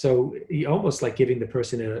 So you almost like giving the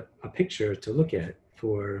person a picture to look at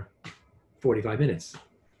for 45 minutes.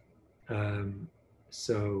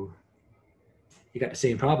 So you got the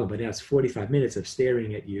same problem, but now it's 45 minutes of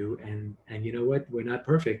staring at you, and you know what? We're not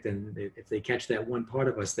perfect, and if they catch that one part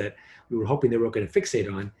of us that we were hoping they were going to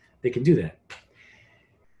fixate on, they can do that.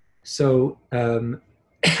 So,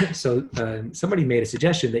 somebody made a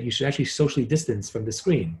suggestion that you should actually socially distance from the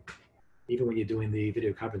screen, even when you're doing the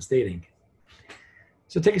video conference dating.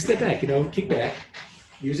 So take a step back, kick back,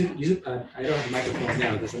 use it. I don't have a microphone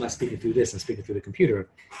now because I'm not speaking through this, I'm speaking through the computer.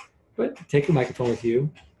 But take the microphone with you,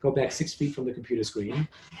 go back 6 feet from the computer screen,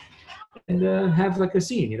 and have like a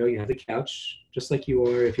scene. You have the couch, just like you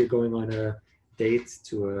are if you're going on a date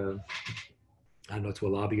to a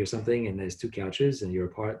lobby or something, and there's 2 couches, and you're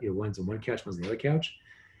apart. One's on one couch, one's on the other couch.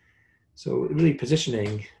 So really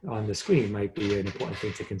positioning on the screen might be an important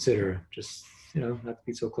thing to consider. Just not to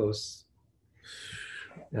be so close.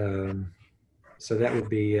 So that would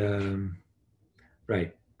be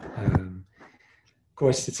right. Of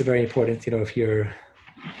course, it's a very important. If you're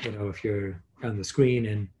on the screen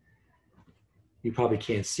and you probably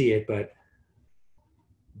can't see it, but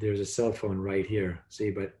there's a cell phone right here. See,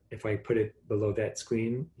 but if I put it below that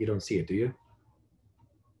screen, you don't see it, do you?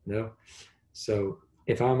 No. So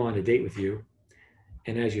if I'm on a date with you,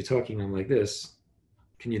 and as you're talking, I'm like this,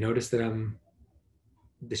 can you notice that I'm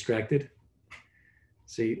distracted?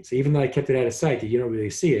 See, so even though I kept it out of sight, you don't really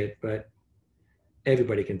see it, but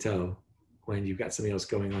everybody can tell when you've got something else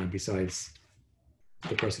going on besides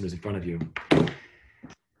the person who's in front of you.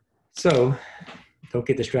 So don't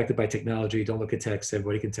get distracted by technology. Don't look at text.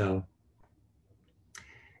 Everybody can tell.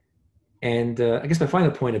 And I guess my final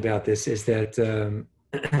point about this is that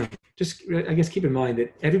just, I guess, keep in mind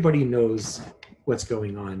that everybody knows what's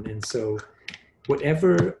going on. And so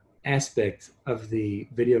whatever aspect of the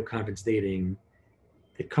video conference dating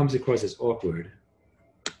that comes across as awkward,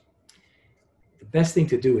 the best thing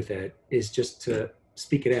to do with that is just to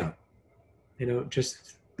speak it out.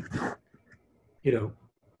 Just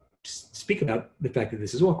speak about the fact that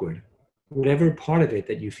this is awkward. Whatever part of it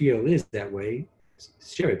that you feel is that way,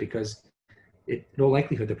 share it, because in all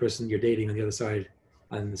likelihood, the person you're dating on the other side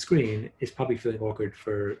on the screen is probably feeling awkward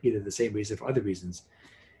for either the same reason or for other reasons.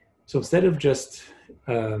 So instead of just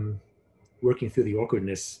working through the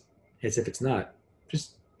awkwardness as if it's not,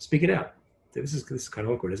 just speak it out. This is kind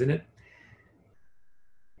of awkward, isn't it?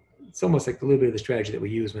 It's almost like a little bit of the strategy that we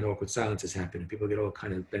use when awkward silences happen and people get all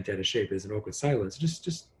kind of bent out of shape. There's an awkward silence.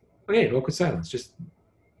 Just okay, an awkward silence. Just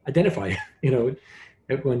identify it.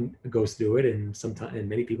 Everyone goes through it, and sometimes, and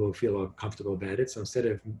many people feel uncomfortable about it. So instead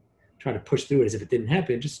of trying to push through it as if it didn't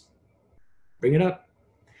happen, just bring it up.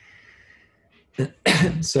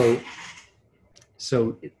 So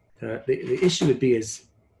the issue would be is,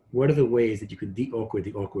 what are the ways that you can de-awkward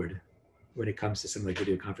the awkward when it comes to something like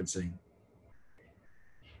video conferencing?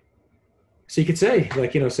 So you could say,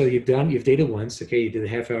 like, so you've dated once, okay, you did a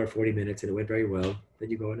half hour, 40 minutes, and it went very well.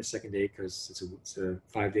 Then you go on a second date because it's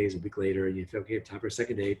 5 days, a week later, and you feel, okay, time for a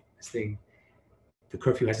second date. This thing, the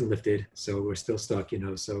curfew hasn't lifted, so we're still stuck,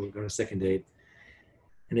 so we're going on a second date.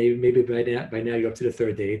 And maybe by now you're up to the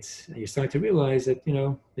third date, and you're starting to realize that,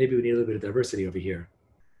 maybe we need a little bit of diversity over here.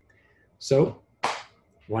 So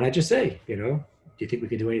why not just say, do you think we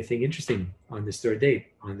can do anything interesting on this third date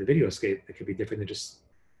on the video scape that could be different than just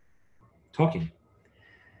talking?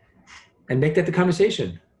 And make that the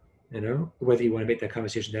conversation, whether you want to make that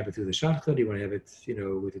conversation happen through the shotgun, you want to have it,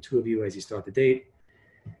 with the two of you as you start the date.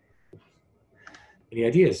 Any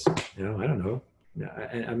ideas? I don't know.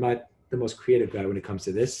 I'm not the most creative guy when it comes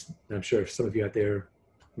to this. I'm sure some of you out there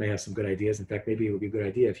may have some good ideas. In fact, maybe it would be a good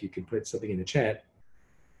idea if you could put something in the chat.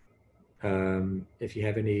 If you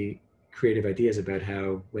have any creative ideas about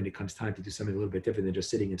how, when it comes time to do something a little bit different than just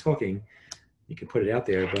sitting and talking, you can put it out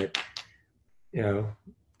there. But,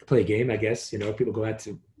 play a game, I guess, people go out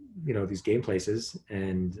to, these game places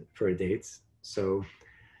and for a date. So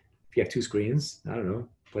if you have two screens, I don't know,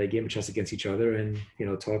 play a game of chess against each other and,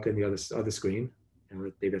 talk in the other screen.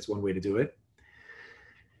 Maybe that's one way to do it.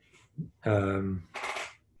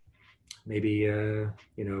 Maybe,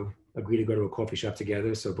 agree to go to a coffee shop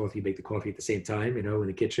together. So both of you make the coffee at the same time, in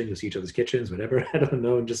the kitchen, you'll see each other's kitchens, whatever, I don't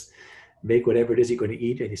know, and just make whatever it is you're going to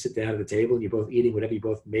eat, and you sit down at the table and you're both eating whatever you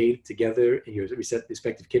both made together in your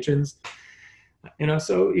respective kitchens.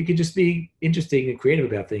 So you can just be interesting and creative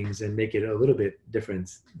about things and make it a little bit different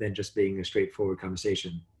than just being a straightforward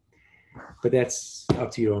conversation. But that's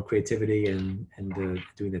up to your own creativity and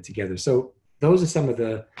doing that together. So those are some of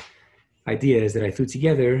the ideas that I threw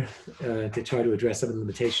together to try to address some of the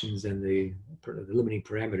limitations and the limiting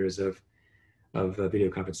parameters of video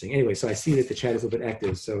conferencing. Anyway, so I see that the chat is a little bit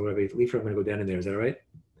active. So Leifer, I'm going to go down in there. Is that all right?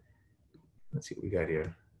 Let's see what we got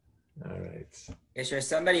here. All right. Yeah, sure.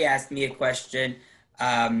 Somebody asked me a question.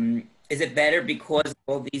 Is it better because of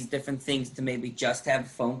all these different things to maybe just have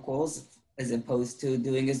phone calls as opposed to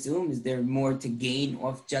doing a Zoom? Is there more to gain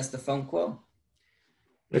off just a phone call?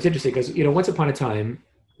 That's interesting because, once upon a time,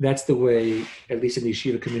 that's the way, at least in the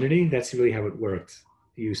yeshiva community, that's really how it worked.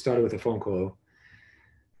 You started with a phone call.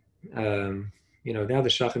 Now the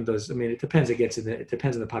shachim does, it depends. It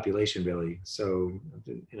depends on the population, really. So,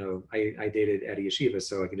 I dated at a yeshiva,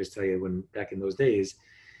 so I can just tell you when back in those days,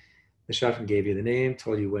 the shachim gave you the name,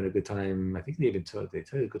 told you when a good time. I think they tell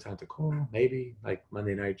you a good time to call. Maybe like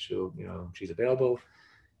Monday night, she's available.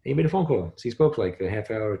 And you made a phone call. So you spoke like a half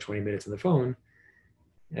hour or 20 minutes on the phone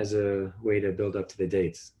as a way to build up to the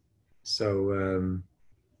dates. So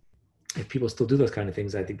if people still do those kind of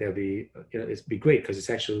things, I think that would be, it'd be great because it's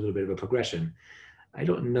actually a little bit of a progression. I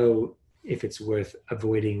don't know if it's worth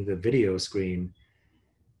avoiding the video screen,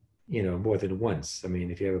 more than once.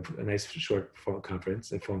 If you have a nice short phone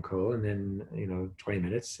call, and then, 20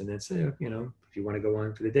 minutes, and then say, if you want to go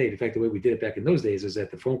on for the date. In fact, the way we did it back in those days was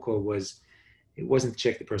that the phone call it wasn't to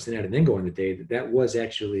check the person out and then go on the date. That was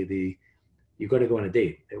actually you got to go on a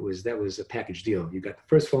date. That was a package deal. You got the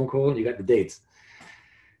first phone call and you got the dates.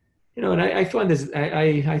 And I find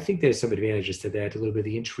I think there's some advantages to that. A little bit of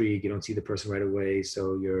the intrigue. You don't see the person right away,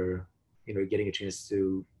 so you're getting a chance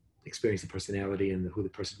to experience the personality and who the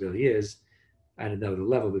person really is at another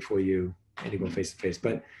level before you go face to face.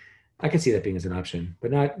 But I can see that being as an option,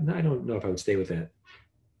 but I don't know if I would stay with that.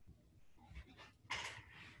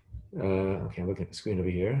 Okay, I'm looking at the screen over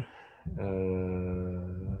here.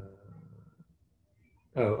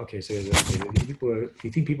 Okay. So do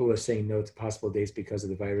you think people are saying no to possible dates because of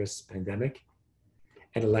the virus pandemic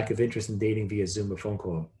and a lack of interest in dating via Zoom or phone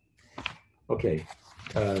call? Okay.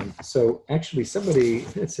 So actually it's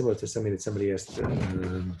similar to something that somebody asked.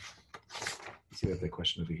 Let's see, we have that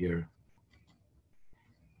question over here.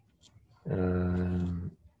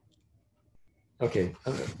 Okay.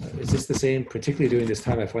 Is this the same? Particularly during this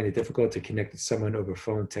time, I find it difficult to connect with someone over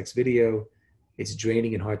phone, text, video. It's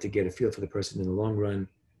draining and hard to get a feel for the person in the long run.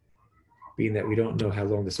 Being that we don't know how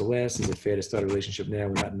long this will last, is it fair to start a relationship now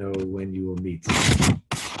and not know when you will meet?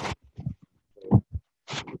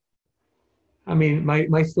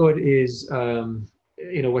 My thought is,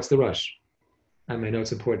 what's the rush? I know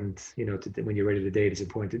it's important, when you're ready to date, it's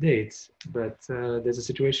important to date, but there's a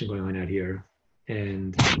situation going on out here.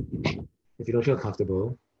 And if you don't feel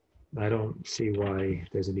comfortable, I don't see why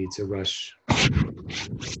there's a need to rush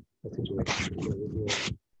a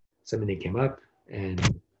situation. Something came up and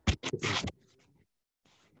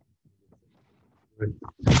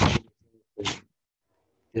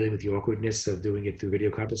dealing with the awkwardness of doing it through video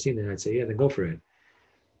conferencing, then I'd say, yeah, then go for it.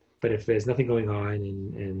 But if there's nothing going on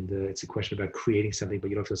and it's a question about creating something, but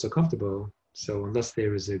you don't feel so comfortable, so unless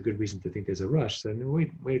there is a good reason to think there's a rush, then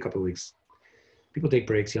wait a couple of weeks. People take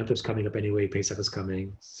breaks. Yom Tov's coming up anyway. Pesach is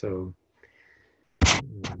coming, so see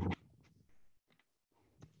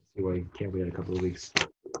why you can't wait a couple of weeks.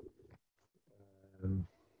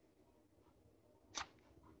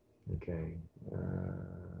 Okay.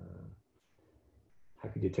 How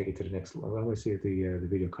could you take it to the next level? I want to see the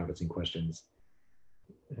video conferencing questions.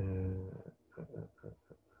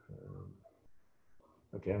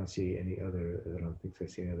 Okay, I don't see any other. I don't think I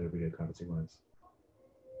see any other video conferencing ones.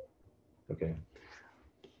 Okay.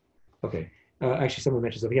 Okay. Actually, someone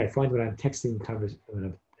mentioned something. Yeah, I find when I'm when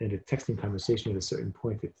I'm in a texting conversation at a certain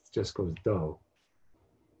point, it just goes dull.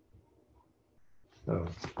 Oh,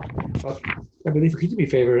 well, I believe. Could you do me a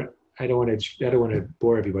favor? I don't want to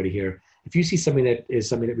bore everybody here. If you see something that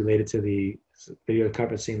related to the video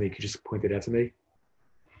conferencing, that you could just point it out to me,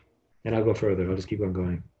 and I'll go further. I'll just keep on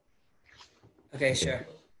going. Okay, sure.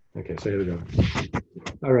 Okay, so here we go.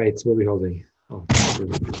 All right, so what are we holding? Oh.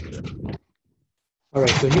 All right,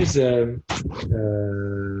 so here's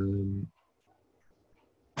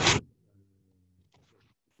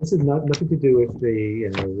this is nothing to do with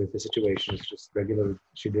the situation. It's just regular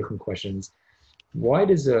shidduchim questions. What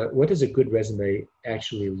does a good resume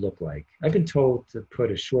actually look like? I've been told to put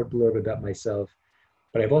a short blurb about myself,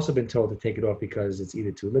 but I've also been told to take it off because it's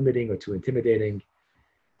either too limiting or too intimidating.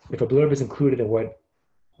 If a blurb is included, then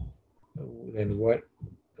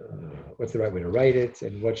what's the right way to write it,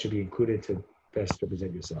 and what should be included to best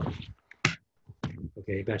represent yourself?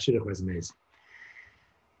 Okay, about shidduch resumes.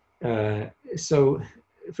 So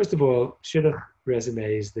first of all, shidduch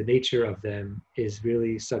resumes, the nature of them is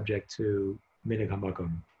really subject to minhag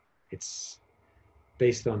hamakom. It's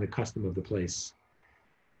based on the custom of the place.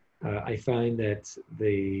 I find that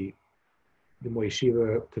the Moy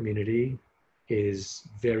Yeshiva community is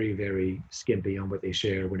very, very skimpy on what they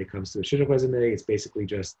share when it comes to a shidduch resume. It's basically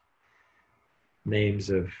just names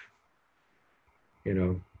of,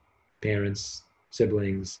 parents,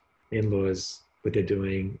 siblings, in-laws, what they're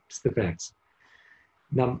doing, just the facts.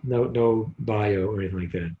 No bio or anything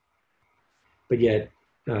like that. But yet,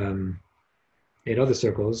 in other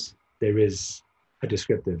circles, there is a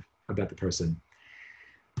descriptive about the person.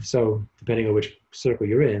 So depending on which circle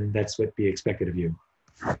you're in, that's what be expected of you.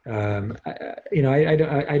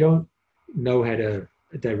 I don't know how to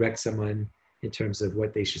direct someone in terms of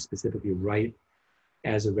what they should specifically write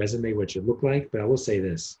as a resume, what it should look like, but I will say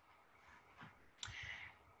this.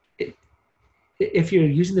 If you're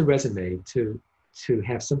using the resume to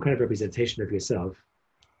have some kind of representation of yourself,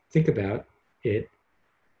 think about it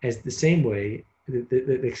as the same way,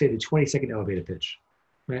 they say the 20-second elevator pitch,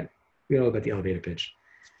 right? We know about the elevator pitch.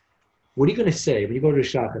 What are you going to say when you go to the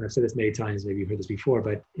shotgun? I've said this many times, maybe you've heard this before,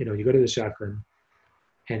 but you go to the shotgun,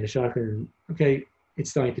 and the shotgun, okay, it's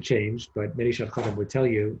starting to change, but many shotgun would tell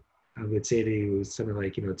you, I would say to you something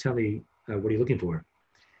like, tell me, what are you looking for?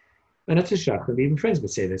 And not just shotgun, even friends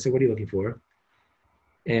would say that. So what are you looking for?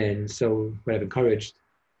 And so what I've encouraged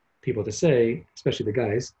people to say, especially the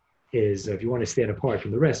guys, is if you want to stand apart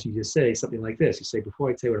from the rest, you just say something like this. You say, before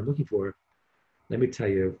I tell you what I'm looking for, let me tell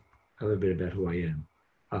you a little bit about who I am.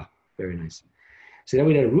 Ah, very nice. So now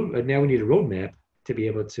we need a roadmap to be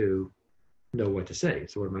able to know what to say.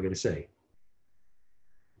 So what am I going to say?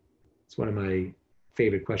 It's one of my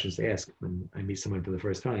favorite questions to ask when I meet someone for the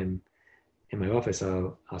first time. In my office,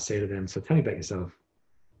 I'll say to them, so tell me about yourself.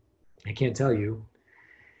 I can't tell you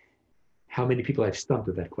how many people I've stumped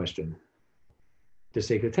with that question. Just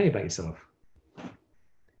say, tell me about yourself.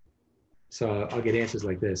 So I'll get answers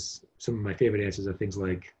like this. Some of my favorite answers are things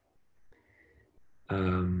like, what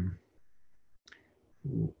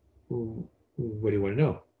do you want to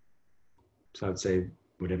know? So I'd say,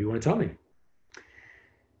 whatever you want to tell me.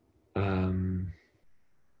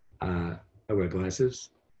 I wear glasses,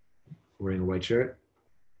 wearing a white shirt.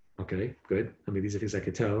 Okay, good. I mean, these are things I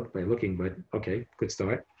could tell by looking, but okay, good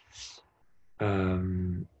start.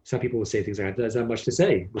 Some people will say things like, there's not much to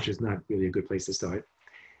say, which is not really a good place to start.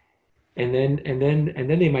 And then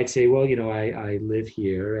they might say, well, I live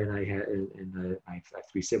here, and I have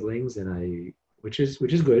 3 siblings, and which is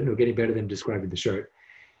good. We're getting better than describing the shirt.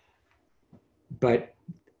 But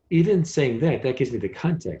even saying that gives me the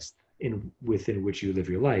context within which you live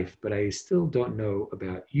your life. But I still don't know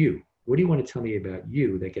about you. What do you want to tell me about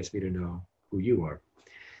you that gets me to know who you are?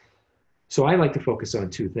 So I like to focus on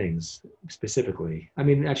 2 things specifically. I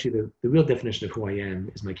mean, actually, the real definition of who I am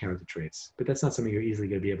is my character traits, but that's not something you're easily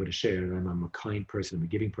going to be able to share. I'm a kind person, I'm a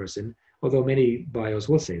giving person, although many bios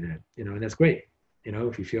will say that, and that's great.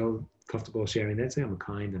 If you feel comfortable sharing that, say I'm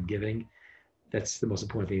kind, I'm giving. That's the most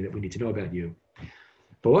important thing that we need to know about you.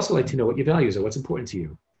 But also like to know what your values are, what's important to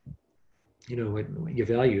you. What your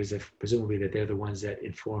values, if presumably that they're the ones that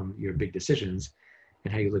inform your big decisions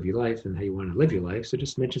and how you live your life and how you want to live your life. So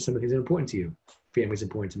just mention some of the things that are important to you. Family's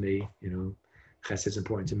important to me, Chesed is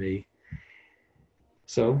important to me.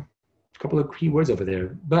 So a couple of key words over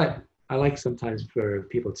there. But I like sometimes for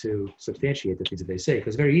people to substantiate the things that they say,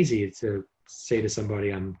 because it's very easy to say to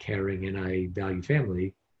somebody, I'm caring and I value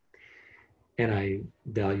family and I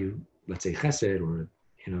value, let's say, chesed, or,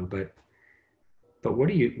 but what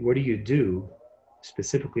do you do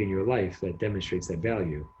specifically in your life that demonstrates that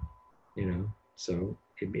value? So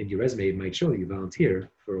in your resume, it might show you volunteer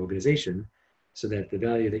for an organization, so that the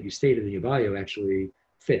value that you stated in your bio actually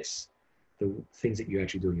fits the things that you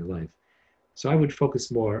actually do in your life. So I would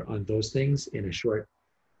focus more on those things in a short,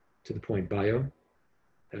 to the point bio.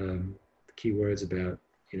 Keywords about,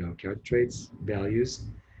 character traits, values,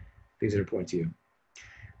 things that are important to you.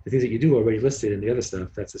 The things that you do are already listed in the other stuff.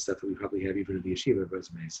 That's the stuff that we probably have even in the yeshiva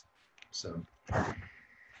resumes. So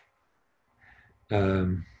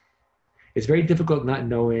it's very difficult not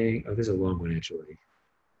knowing. Oh, this is a long one actually.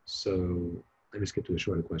 So let me skip to a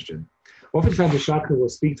shorter question. Oftentimes, the shotgun will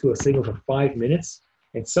speak to a signal for 5 minutes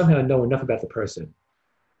and somehow know enough about the person.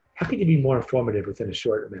 How can you be more informative within a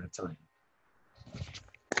short amount of time?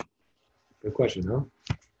 Good question, huh?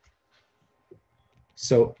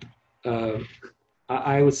 So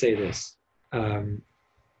I would say this. The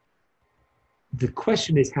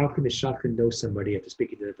question is, how can the shotgun know somebody after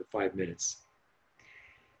speaking to them for 5 minutes?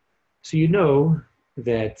 So you know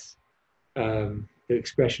that the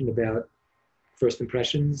expression about first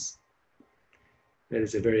impressions, that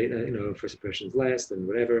is a very, first impressions last and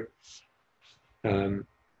whatever. I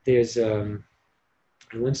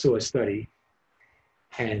once saw a study,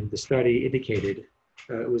 and the study indicated,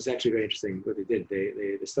 it was actually very interesting what they did.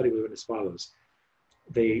 The study went as follows.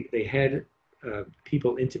 They had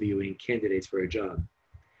people interviewing candidates for a job,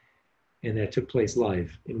 and that took place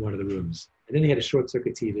live in one of the rooms. And then they had a short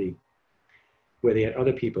circuit TV where they had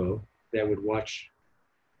other people that would watch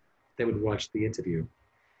the interview.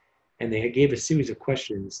 And they gave a series of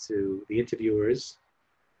questions to the interviewers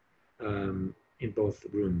in both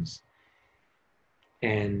rooms.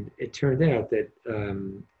 And it turned out that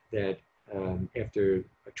after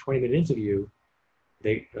a 20-minute interview,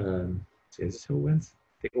 is this how it went?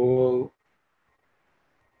 They all,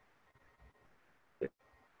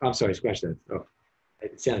 I'm sorry, scratch that. Oh,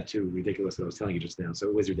 it sounded too ridiculous what I was telling you just now, so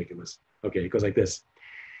it was ridiculous. Okay, it goes like this.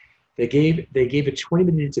 They gave a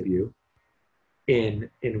 20-minute interview in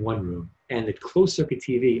one room, and the closed circuit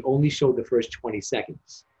TV only showed the first 20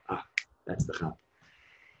 seconds. That's the chap.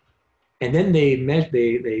 And then they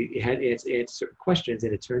had answered certain questions,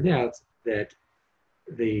 and it turned out that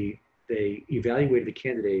they evaluated the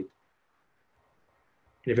candidate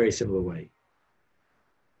in a very similar way,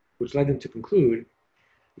 which led them to conclude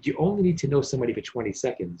that you only need to know somebody for 20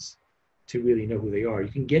 seconds to really know who they are.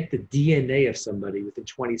 You can get the DNA of somebody within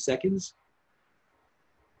 20 seconds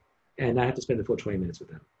and not have to spend the full 20 minutes with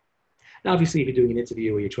them. Now, obviously, if you're doing an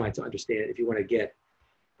interview where you're trying to understand, if you want to get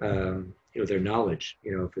their knowledge,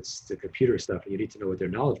 if it's the computer stuff and you need to know what their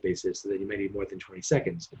knowledge base is, so then you may need more than 20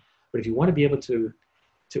 seconds. But if you want to be able to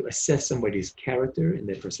assess somebody's character and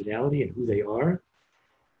their personality and who they are,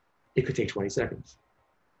 it could take 20 seconds.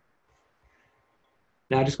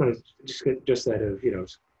 Now, I just want to, just out of,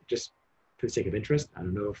 just for the sake of interest, I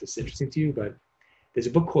don't know if this is interesting to you, but there's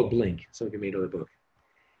a book called Blink. Some of you may know the book.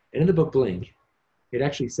 And in the book Blink, it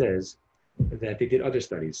actually says that they did other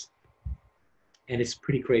studies. And it's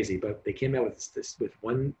pretty crazy, but they came out with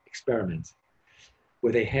one experiment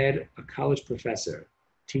where they had a college professor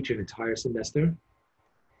teach an entire semester,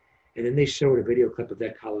 and then they showed a video clip of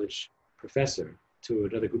that college professor to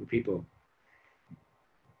another group of people.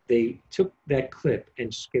 They took that clip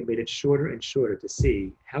and made it shorter and shorter to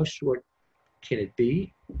see how short can it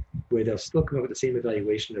be where they'll still come up with the same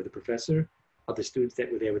evaluation of the professor of the students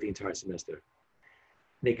that were there with the entire semester. And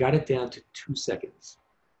they got it down to 2 seconds.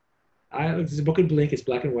 There's a book in Blink, it's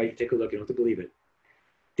black and white, you take a look, you don't have to believe it.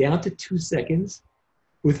 Down to 2 seconds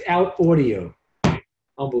without audio.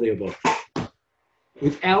 Unbelievable.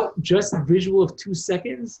 Without just visual of 2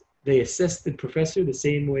 seconds, they assessed the professor the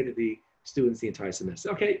same way that the students the entire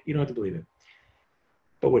semester. Okay, you don't have to believe it.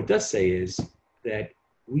 But what it does say is that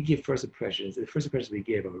we give first impressions, and the first impressions we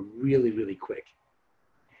give are really, really quick.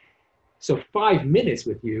 So 5 minutes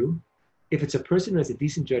with you, if it's a person who has a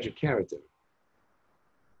decent judge of character,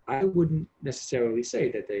 I wouldn't necessarily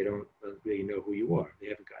say that they don't really know who you are. They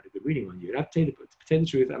haven't got a good reading on you. And to tell the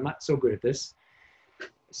truth, I'm not so good at this.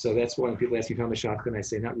 So that's why when people ask me if I'm a shotgun, I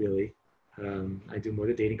say not really. I do more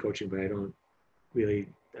the dating coaching, but I don't really,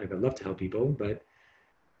 I'd love to help people, but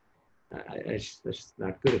I'm just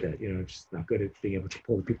not good at that. Just not good at being able to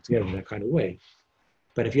pull the people together in that kind of way.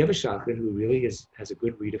 But if you have a shotgun who really has a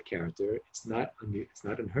good read of character, it's not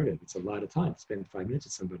unheard of. It's a lot of time to spend 5 minutes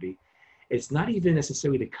with somebody it's not even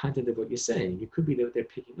necessarily the content of what you're saying. It could be that they're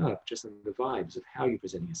picking up just on the vibes of how you're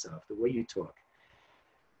presenting yourself, the way you talk,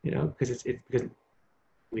 you know, because because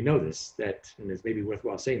we know this, that, and it's maybe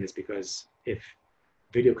worthwhile saying this, because if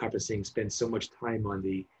video conferencing spends so much time on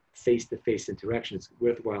the face-to-face interaction, it's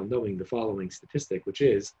worthwhile knowing the following statistic, which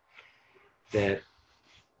is that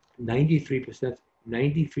 93%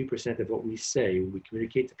 of what we say when we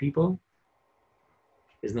communicate to people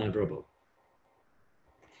is nonverbal.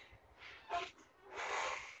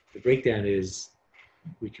 The breakdown is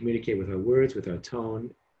we communicate with our words, with our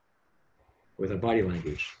tone, with our body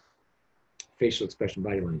language, facial expression,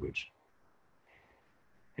 body language.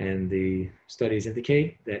 And the studies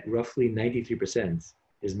indicate that roughly 93%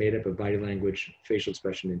 is made up of body language, facial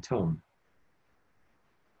expression, and tone.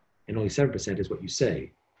 And only 7% is what you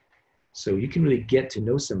say. So you can really get to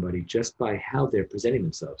know somebody just by how they're presenting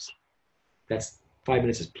themselves. That's 5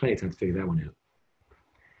 minutes is plenty of time to figure that one out.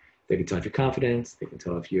 They can tell if you're confident, they can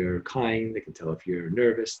tell if you're kind, they can tell if you're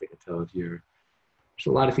nervous, they can tell if you're, there's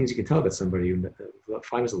a lot of things you can tell about somebody.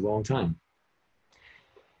 5 is a long time.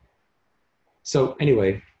 So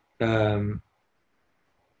anyway, so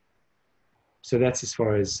that's as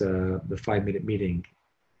far as the 5-minute meeting.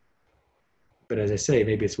 But as I say,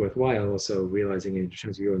 maybe it's worthwhile also realizing in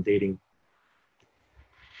terms of your own dating,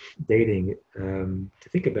 to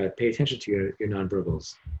think about, pay attention to your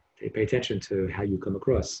nonverbals. Pay attention to how you come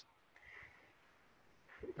across.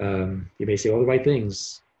 You may say all the right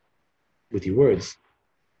things with your words.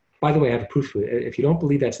 By the way, I have a proof for it. If you don't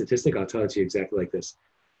believe that statistic, I'll tell it to you exactly like this.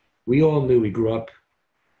 We all knew we grew up,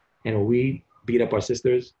 and when we beat up our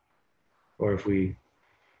sisters, or if we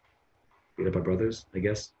beat up our brothers, I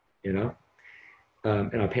guess, you know,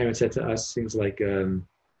 and our parents said to us things like,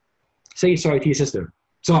 say sorry to your sister.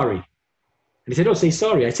 Sorry. And he said, oh, say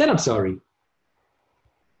sorry. I said, I'm sorry.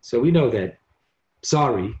 So we know that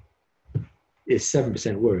sorry is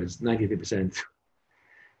 7% words, 93%.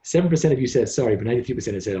 7% of you said sorry, but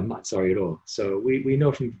 93% have said, I'm not sorry at all. So we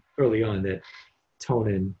know from early on that tone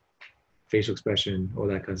and facial expression, all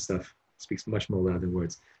that kind of stuff speaks much more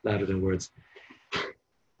louder than words.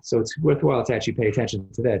 So it's worthwhile to actually pay attention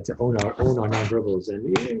to that, to own our nonverbals.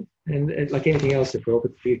 And like anything else, if we're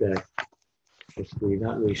open to feedback, if we're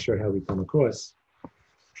not really sure how we come across, you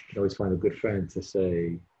can always find a good friend to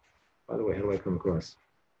say, by the way, how do I come across?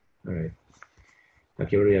 All right.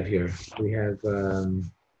 Okay, what do we have here? We have,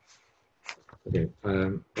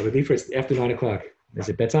 I believe it's after 9 o'clock. Is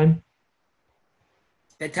it bedtime?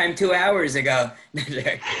 Bedtime 2 hours ago.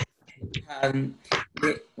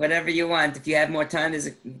 Whatever you want. If you have more time, there's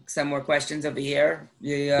some more questions over here.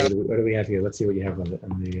 What do we have here? Let's see what you have on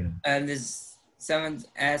the there's someone's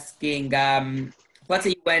asking, let's say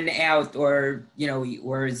you went out or, you know,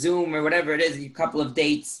 or Zoom or whatever it is, a couple of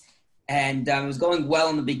dates, and it was going well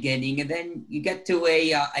in the beginning, and then you get to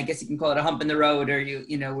a, I guess you can call it a hump in the road, or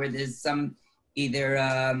you know, where there's some either,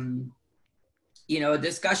 you know, a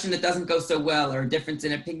discussion that doesn't go so well, or a difference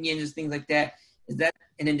in opinions, things like that. Is that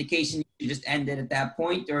an indication you just end it at that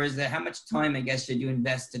point, or is that how much time, I guess, should you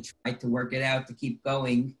invest to try to work it out, to keep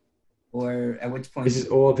going, or at which point? This is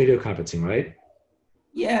all video conferencing, right?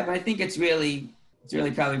 Yeah, but I think it's really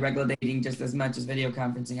probably regular dating just as much as video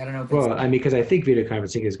conferencing. I don't know if well, I mean, because I think video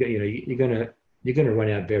conferencing is, you know, you're gonna run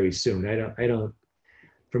out very soon. I don't.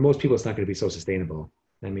 For most people, it's not going to be so sustainable.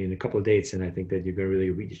 I mean, a couple of dates, and I think that you're going to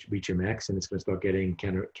really reach your max, and it's going to start getting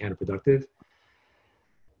counterproductive.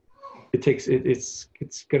 It's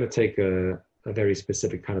going to take a very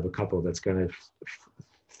specific kind of a couple that's going to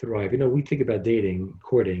thrive. You know, we think about dating,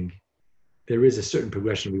 courting. There is a certain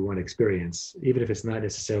progression we want to experience, even if it's not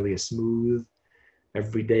necessarily a smooth.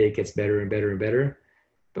 Every day it gets better and better and better,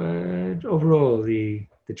 but overall the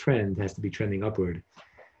trend has to be trending upward.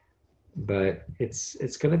 But it's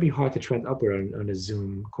going to be hard to trend upward on a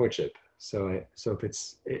Zoom courtship. So if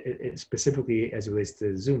it's specifically as it relates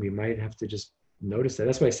to Zoom, you might have to just notice that.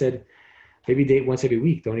 That's why I said maybe date once every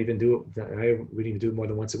week. Don't even do it. I wouldn't even do it more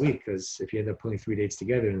than once a week, because if you end up putting 3 dates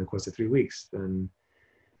together in the course of 3 weeks, then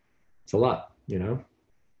it's a lot, you know?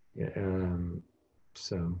 Yeah,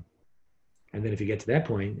 so, and then if you get to that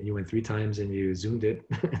point and you went 3 times and you Zoomed it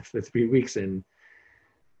for 3 weeks, and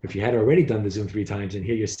if you had already done the Zoom 3 times and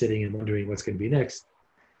here you're sitting and wondering what's going to be next,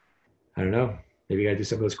 I don't know. Maybe you got to do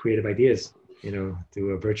some of those creative ideas, you know, do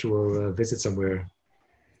a virtual visit somewhere.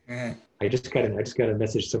 Yeah. I just got a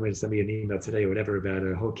message. Somebody sent me an email today or whatever about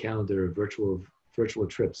a whole calendar of virtual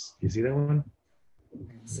trips. You see that one?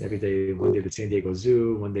 Every day, one day the San Diego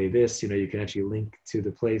Zoo, one day this, you know, you can actually link to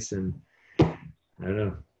the place, and I don't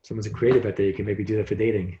know, someone's creative out there. You can maybe do that for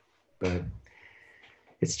dating, but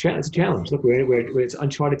it's a challenge. Look, it's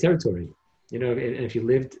uncharted territory. You know, and if you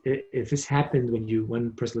lived, if this happened when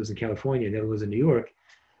one person lives in California and the other lives in New York,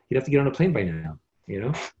 you'd have to get on a plane by now, you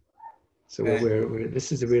know? So Right.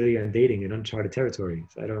 this is really on dating in uncharted territory.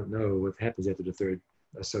 So I don't know what happens after the third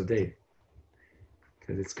or so date,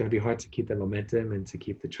 because it's going to be hard to keep that momentum and to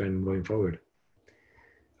keep the trend going forward,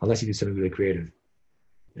 unless you do something really creative,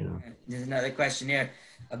 you know? There's another question here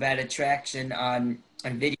about attraction on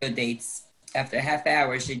video dates. After a half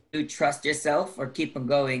hour, should you trust yourself or keep on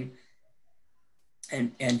going?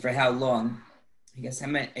 And for how long? I guess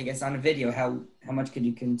on a video, how much could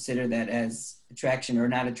you consider that as attraction or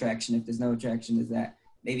not attraction? If there's no attraction, is that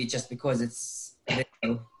maybe just because it's a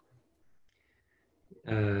video?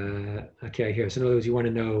 Okay, here. So in other words, you want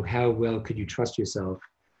to know how well could you trust yourself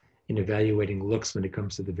in evaluating looks when it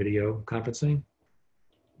comes to the video conferencing?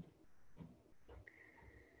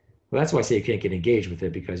 Well, that's why I say you can't get engaged with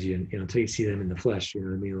it, because you know until you see them in the flesh, you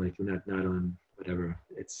know what I mean? Like you're not on whatever.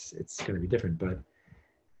 It's going to be different, but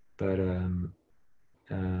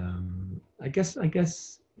I guess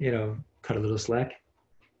you know, cut a little slack.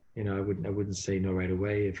 You know, I wouldn't say no right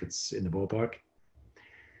away if it's in the ballpark.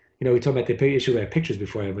 You know, we talked about the issue about pictures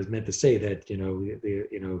before. I was meant to say that, you know,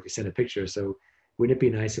 you know, if you send a picture, so wouldn't it be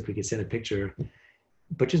nice if we could send a picture,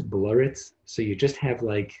 but just blur it, so you just have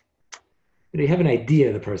like, you know, you have an idea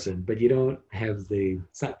of the person, but you don't have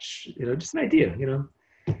such, you know, just an idea, you know.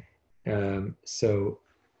 So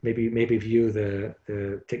maybe view the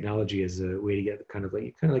technology as a way to get kind of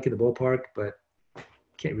like in the ballpark, but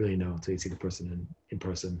can't really know until you see the person in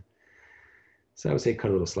person. So I would say cut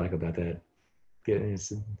a little slack about that.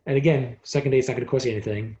 And again, second date's not going to cost you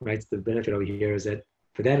anything, right? The benefit over here is that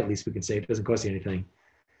for that, at least we can say it doesn't cost you anything.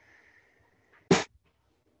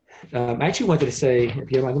 I actually wanted to say,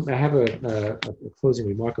 if you don't mind, I have a closing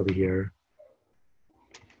remark over here.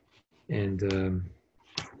 And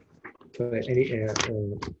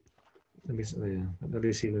let me see, let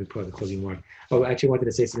me put the closing remark. Oh, I actually wanted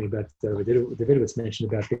to say something about the Davidowitz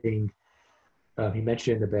mentioned about being, he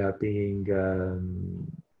mentioned about being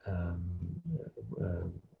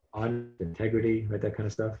on integrity, right? That kind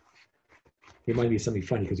of stuff. It might be something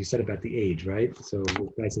funny because you said about the age, right? So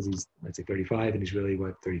the guy says he's, let's say 35 and he's really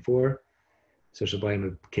what, 34. So she'll buy him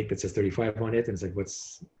a cake that says 35 on it. And it's like,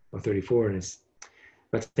 what's 34? And it's,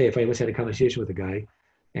 let's say if I had a conversation with a guy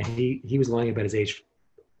and he was lying about his age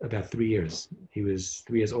about 3 years. He was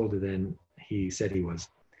 3 years older than he said he was.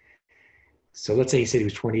 So let's say he said he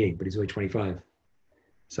was 28, but he's only 25.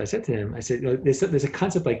 So I said to him, I said, you know, there's a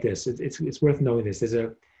concept like this. It's worth knowing this. There's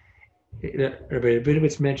Rabbi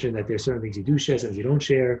Davidowitz mentioned that there's certain things you do share, certain things you don't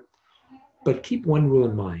share, but keep one rule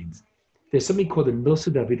in mind. There's something called the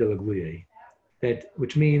Milsa Davida Lagluye,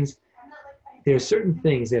 which means there are certain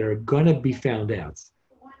things that are gonna be found out,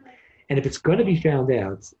 and if it's gonna be found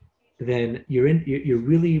out, then you're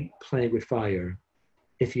really playing with fire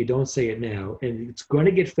if you don't say it now, and it's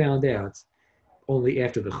gonna get found out only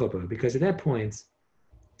after the chuppah, because at that point,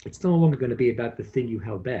 it's no longer going to be about the thing you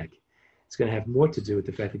held back. It's going to have more to do with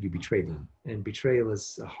the fact that you betrayed them. And betrayal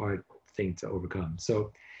is a hard thing to overcome.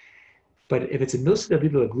 So, but if it's a milsa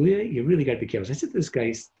davida lagluya, you really got to be careful. So I said to this guy,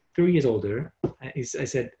 he's 3 years older. I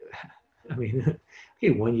said, I mean, okay,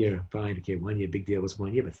 1 year, fine. Okay, 1 year, big deal was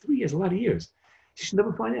 1 year, but 3 years, a lot of years. She should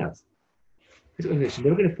never find out. She's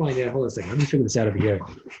never going to find out. Hold on a second. Let me figure this out over here.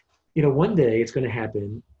 You know, one day it's going to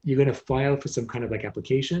happen. You're going to file for some kind of like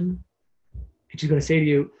application. And she's going to say to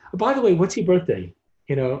you, oh, by the way, what's your birthday?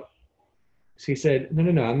 You know, so he said,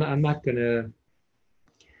 no, I'm not going to,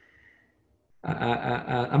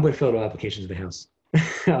 I'm going to fill out all applications in the house.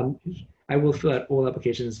 I will fill out all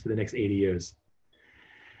applications for the next 80 years.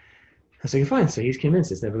 I said, fine. So he's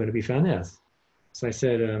convinced it's never going to be found out. So I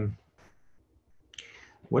said,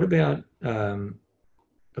 what about,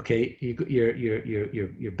 okay,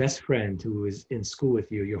 your best friend who was in school with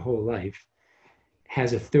you your whole life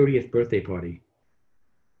has a 30th birthday party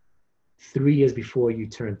 3 years before you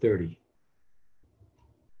turn 30.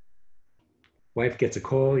 Wife gets a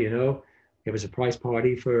call, you know, you have a surprise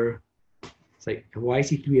party for, it's like, why is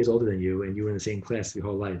he 3 years older than you and you were in the same class your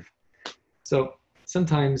whole life? So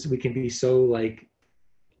sometimes we can be so like,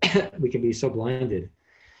 we can be so blinded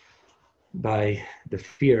by the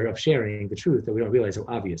fear of sharing the truth that we don't realize how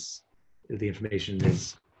obvious the information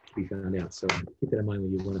is to be found out. So keep that in mind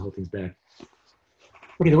when you want to hold things back.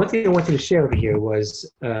 Okay, the one thing I wanted to share over here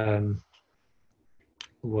was everyone's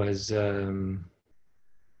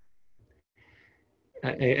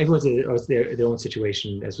their own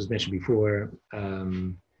situation, as was mentioned before.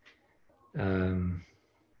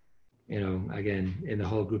 You know, again, in the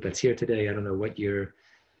whole group that's here today, I don't know what your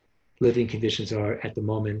living conditions are at the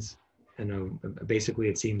moment. You know, basically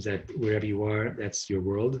it seems that wherever you are, that's your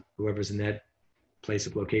world. Whoever's in that place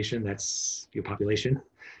of location. That's your population.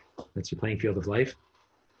 That's your playing field of life.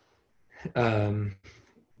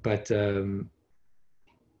 But for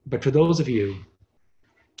those of you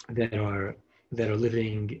that are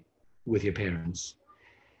living with your parents,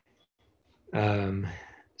 for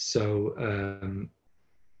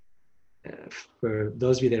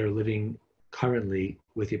those of you that are living currently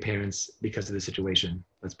with your parents because of the situation,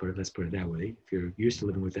 let's put it that way. If you're used to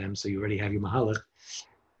living with them, so you already have your mahalach.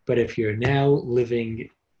 But if you're now living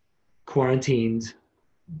quarantined,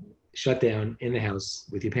 shut down in the house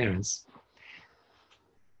with your parents,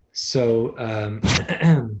 so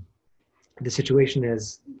the situation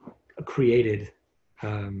has created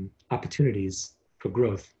opportunities for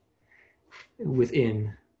growth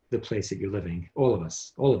within the place that you're living. All of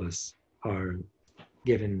us are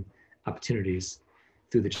given opportunities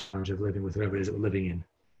through the challenge of living with whoever it is that we're living in.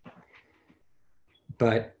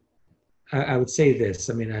 But I would say this.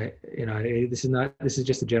 I mean, this is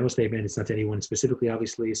just a general statement. It's not to anyone specifically,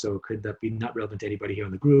 obviously, so it could be not relevant to anybody here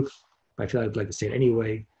in the group. But I feel I'd like to say it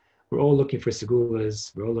anyway. We're all looking for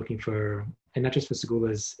segulas. We're all looking for, and not just for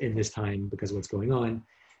segulas in this time because of what's going on,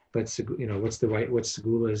 but what's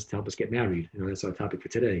segulas to help us get married? That's our topic for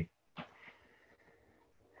today.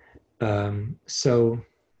 So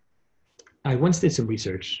I once did some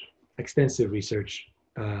research, extensive research,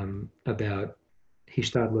 about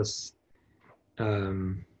hishtadlus,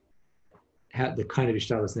 the kind of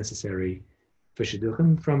hishtadlus necessary for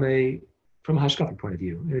shidduchim from a hashkafic point of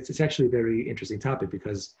view. It's actually a very interesting topic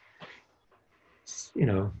because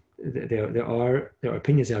there are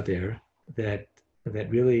opinions out there that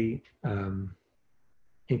really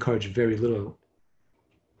encourage very little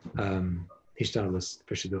hishtadlus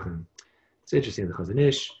for shidduchim. It's interesting, the Chazon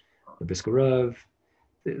Ish, the Brisker Rav.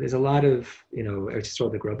 There's a lot of Eretz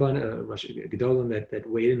Yisrael Rabban, Rosh Gedolim that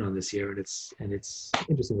weighed in on this here, and it's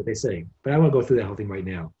interesting what they say. But I want to go through that whole thing right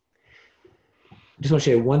now. I just want to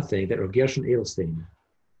share one thing that Rav Gershon Edelstein,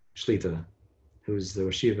 Shlita, who's the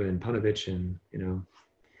Rosh Yeshiva in Panovich and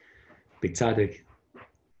big tzaddik.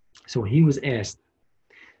 So when he was asked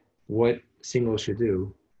what singles should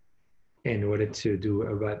do in order to do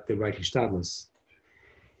about the right hishtadlus,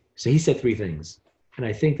 so he said three things. And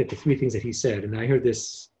I think that the three things that he said, and I heard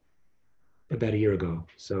this about a year ago,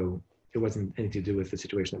 so it wasn't anything to do with the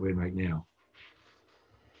situation that we're in right now.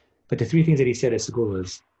 But the three things that he said as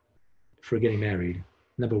segulas for getting married: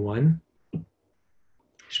 number one,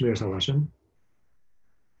 shmiras halashon,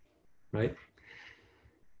 right?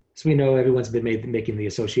 So we know everyone's been making the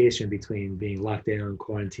association between being locked down,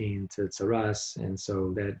 quarantined to tzaras, and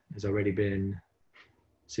so that has already been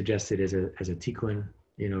suggested as a tikkun,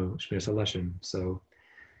 shmiras halashon. So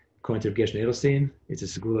according to Rav Gershon Edelstein, it's a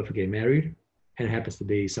segula for getting married, and it happens to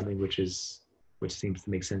be something which seems to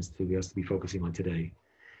make sense to us to be focusing on today.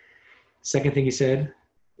 Second thing he said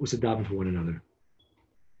was to daven for one another.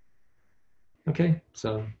 Okay,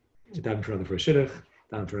 so daven for another for a shidduch,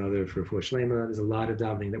 daven for another for shlema. There's a lot of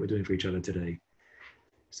davening that we're doing for each other today.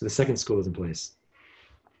 So the second segula is in place.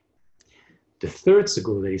 The third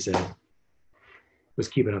segula that he said was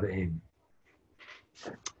kibbud av v'em.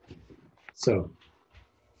 So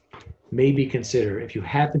maybe consider, if you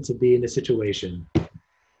happen to be in a situation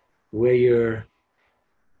where you're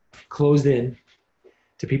closed in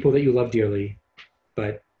to people that you love dearly,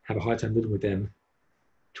 but have a hard time living with them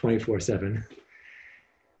 24/7,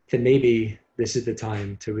 then maybe this is the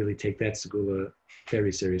time to really take that segula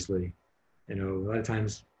very seriously. A lot of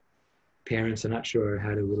times parents are not sure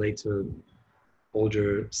how to relate to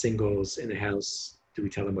older singles in the house. Do we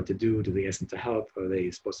tell them what to do? Do we ask them to help? Are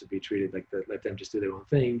they supposed to be treated like let them just do their own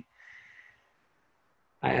thing?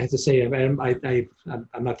 I have to say, I'm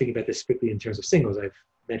not thinking about this strictly in terms of singles. I've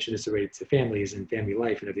mentioned this already to families and family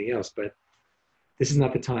life and everything else, but this is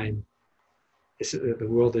not the time. The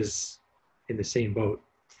world is in the same boat.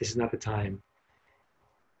 This is not the time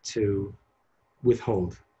to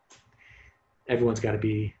withhold. Everyone's got to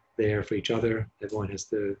be there for each other. Everyone has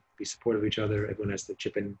to be supportive of each other. Everyone has to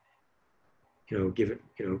chip in, give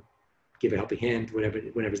a helping hand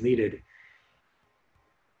whenever's needed.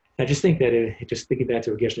 I just think that just thinking back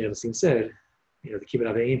to what Gershon Edelstein said, the kibbud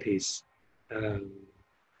av v'em piece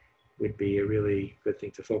would be a really good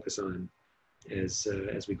thing to focus on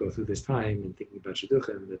as we go through this time and thinking about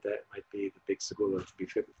shidduchim. That might be the big segula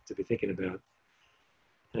to be thinking about.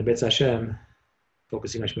 And B'etz Hashem,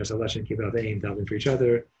 focusing on shmiras halashon, kibbud av v'em, davening for each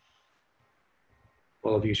other.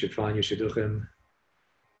 All of you should find your shidduchim,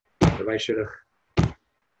 the right shidduch,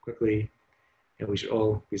 quickly, and we should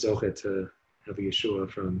all be zochet to have a Yeshua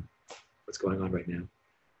from what's going on right now.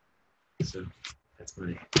 So that's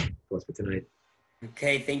my thoughts for tonight.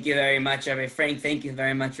 Okay, thank you very much, Rabbi Frank. Thank you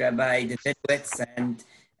very much, Rabbi Davidowitz, and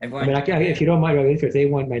I everyone. mean, if you don't mind, if they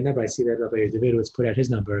want my number, I see that Rabbi Davidowitz put out his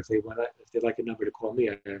number. If they'd like a number to call me,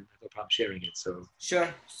 I have no problem sharing it. So Sure.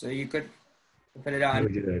 So you could put it how do on.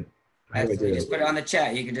 we do that? How do I So you do just that? put it on the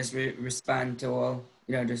chat. You can just respond to all.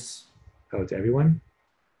 Just Oh, to everyone?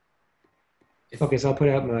 if Okay, so I'll put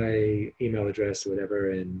out my email address or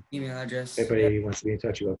whatever, and email address. everybody wants to be in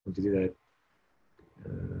touch, you're welcome to do that.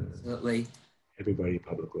 Absolutely. Everybody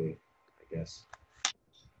publicly, I guess.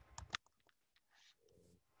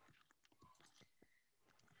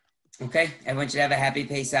 Okay. Everyone should have a happy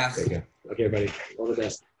Pesach. There you go. Okay, everybody. All the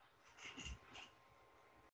best.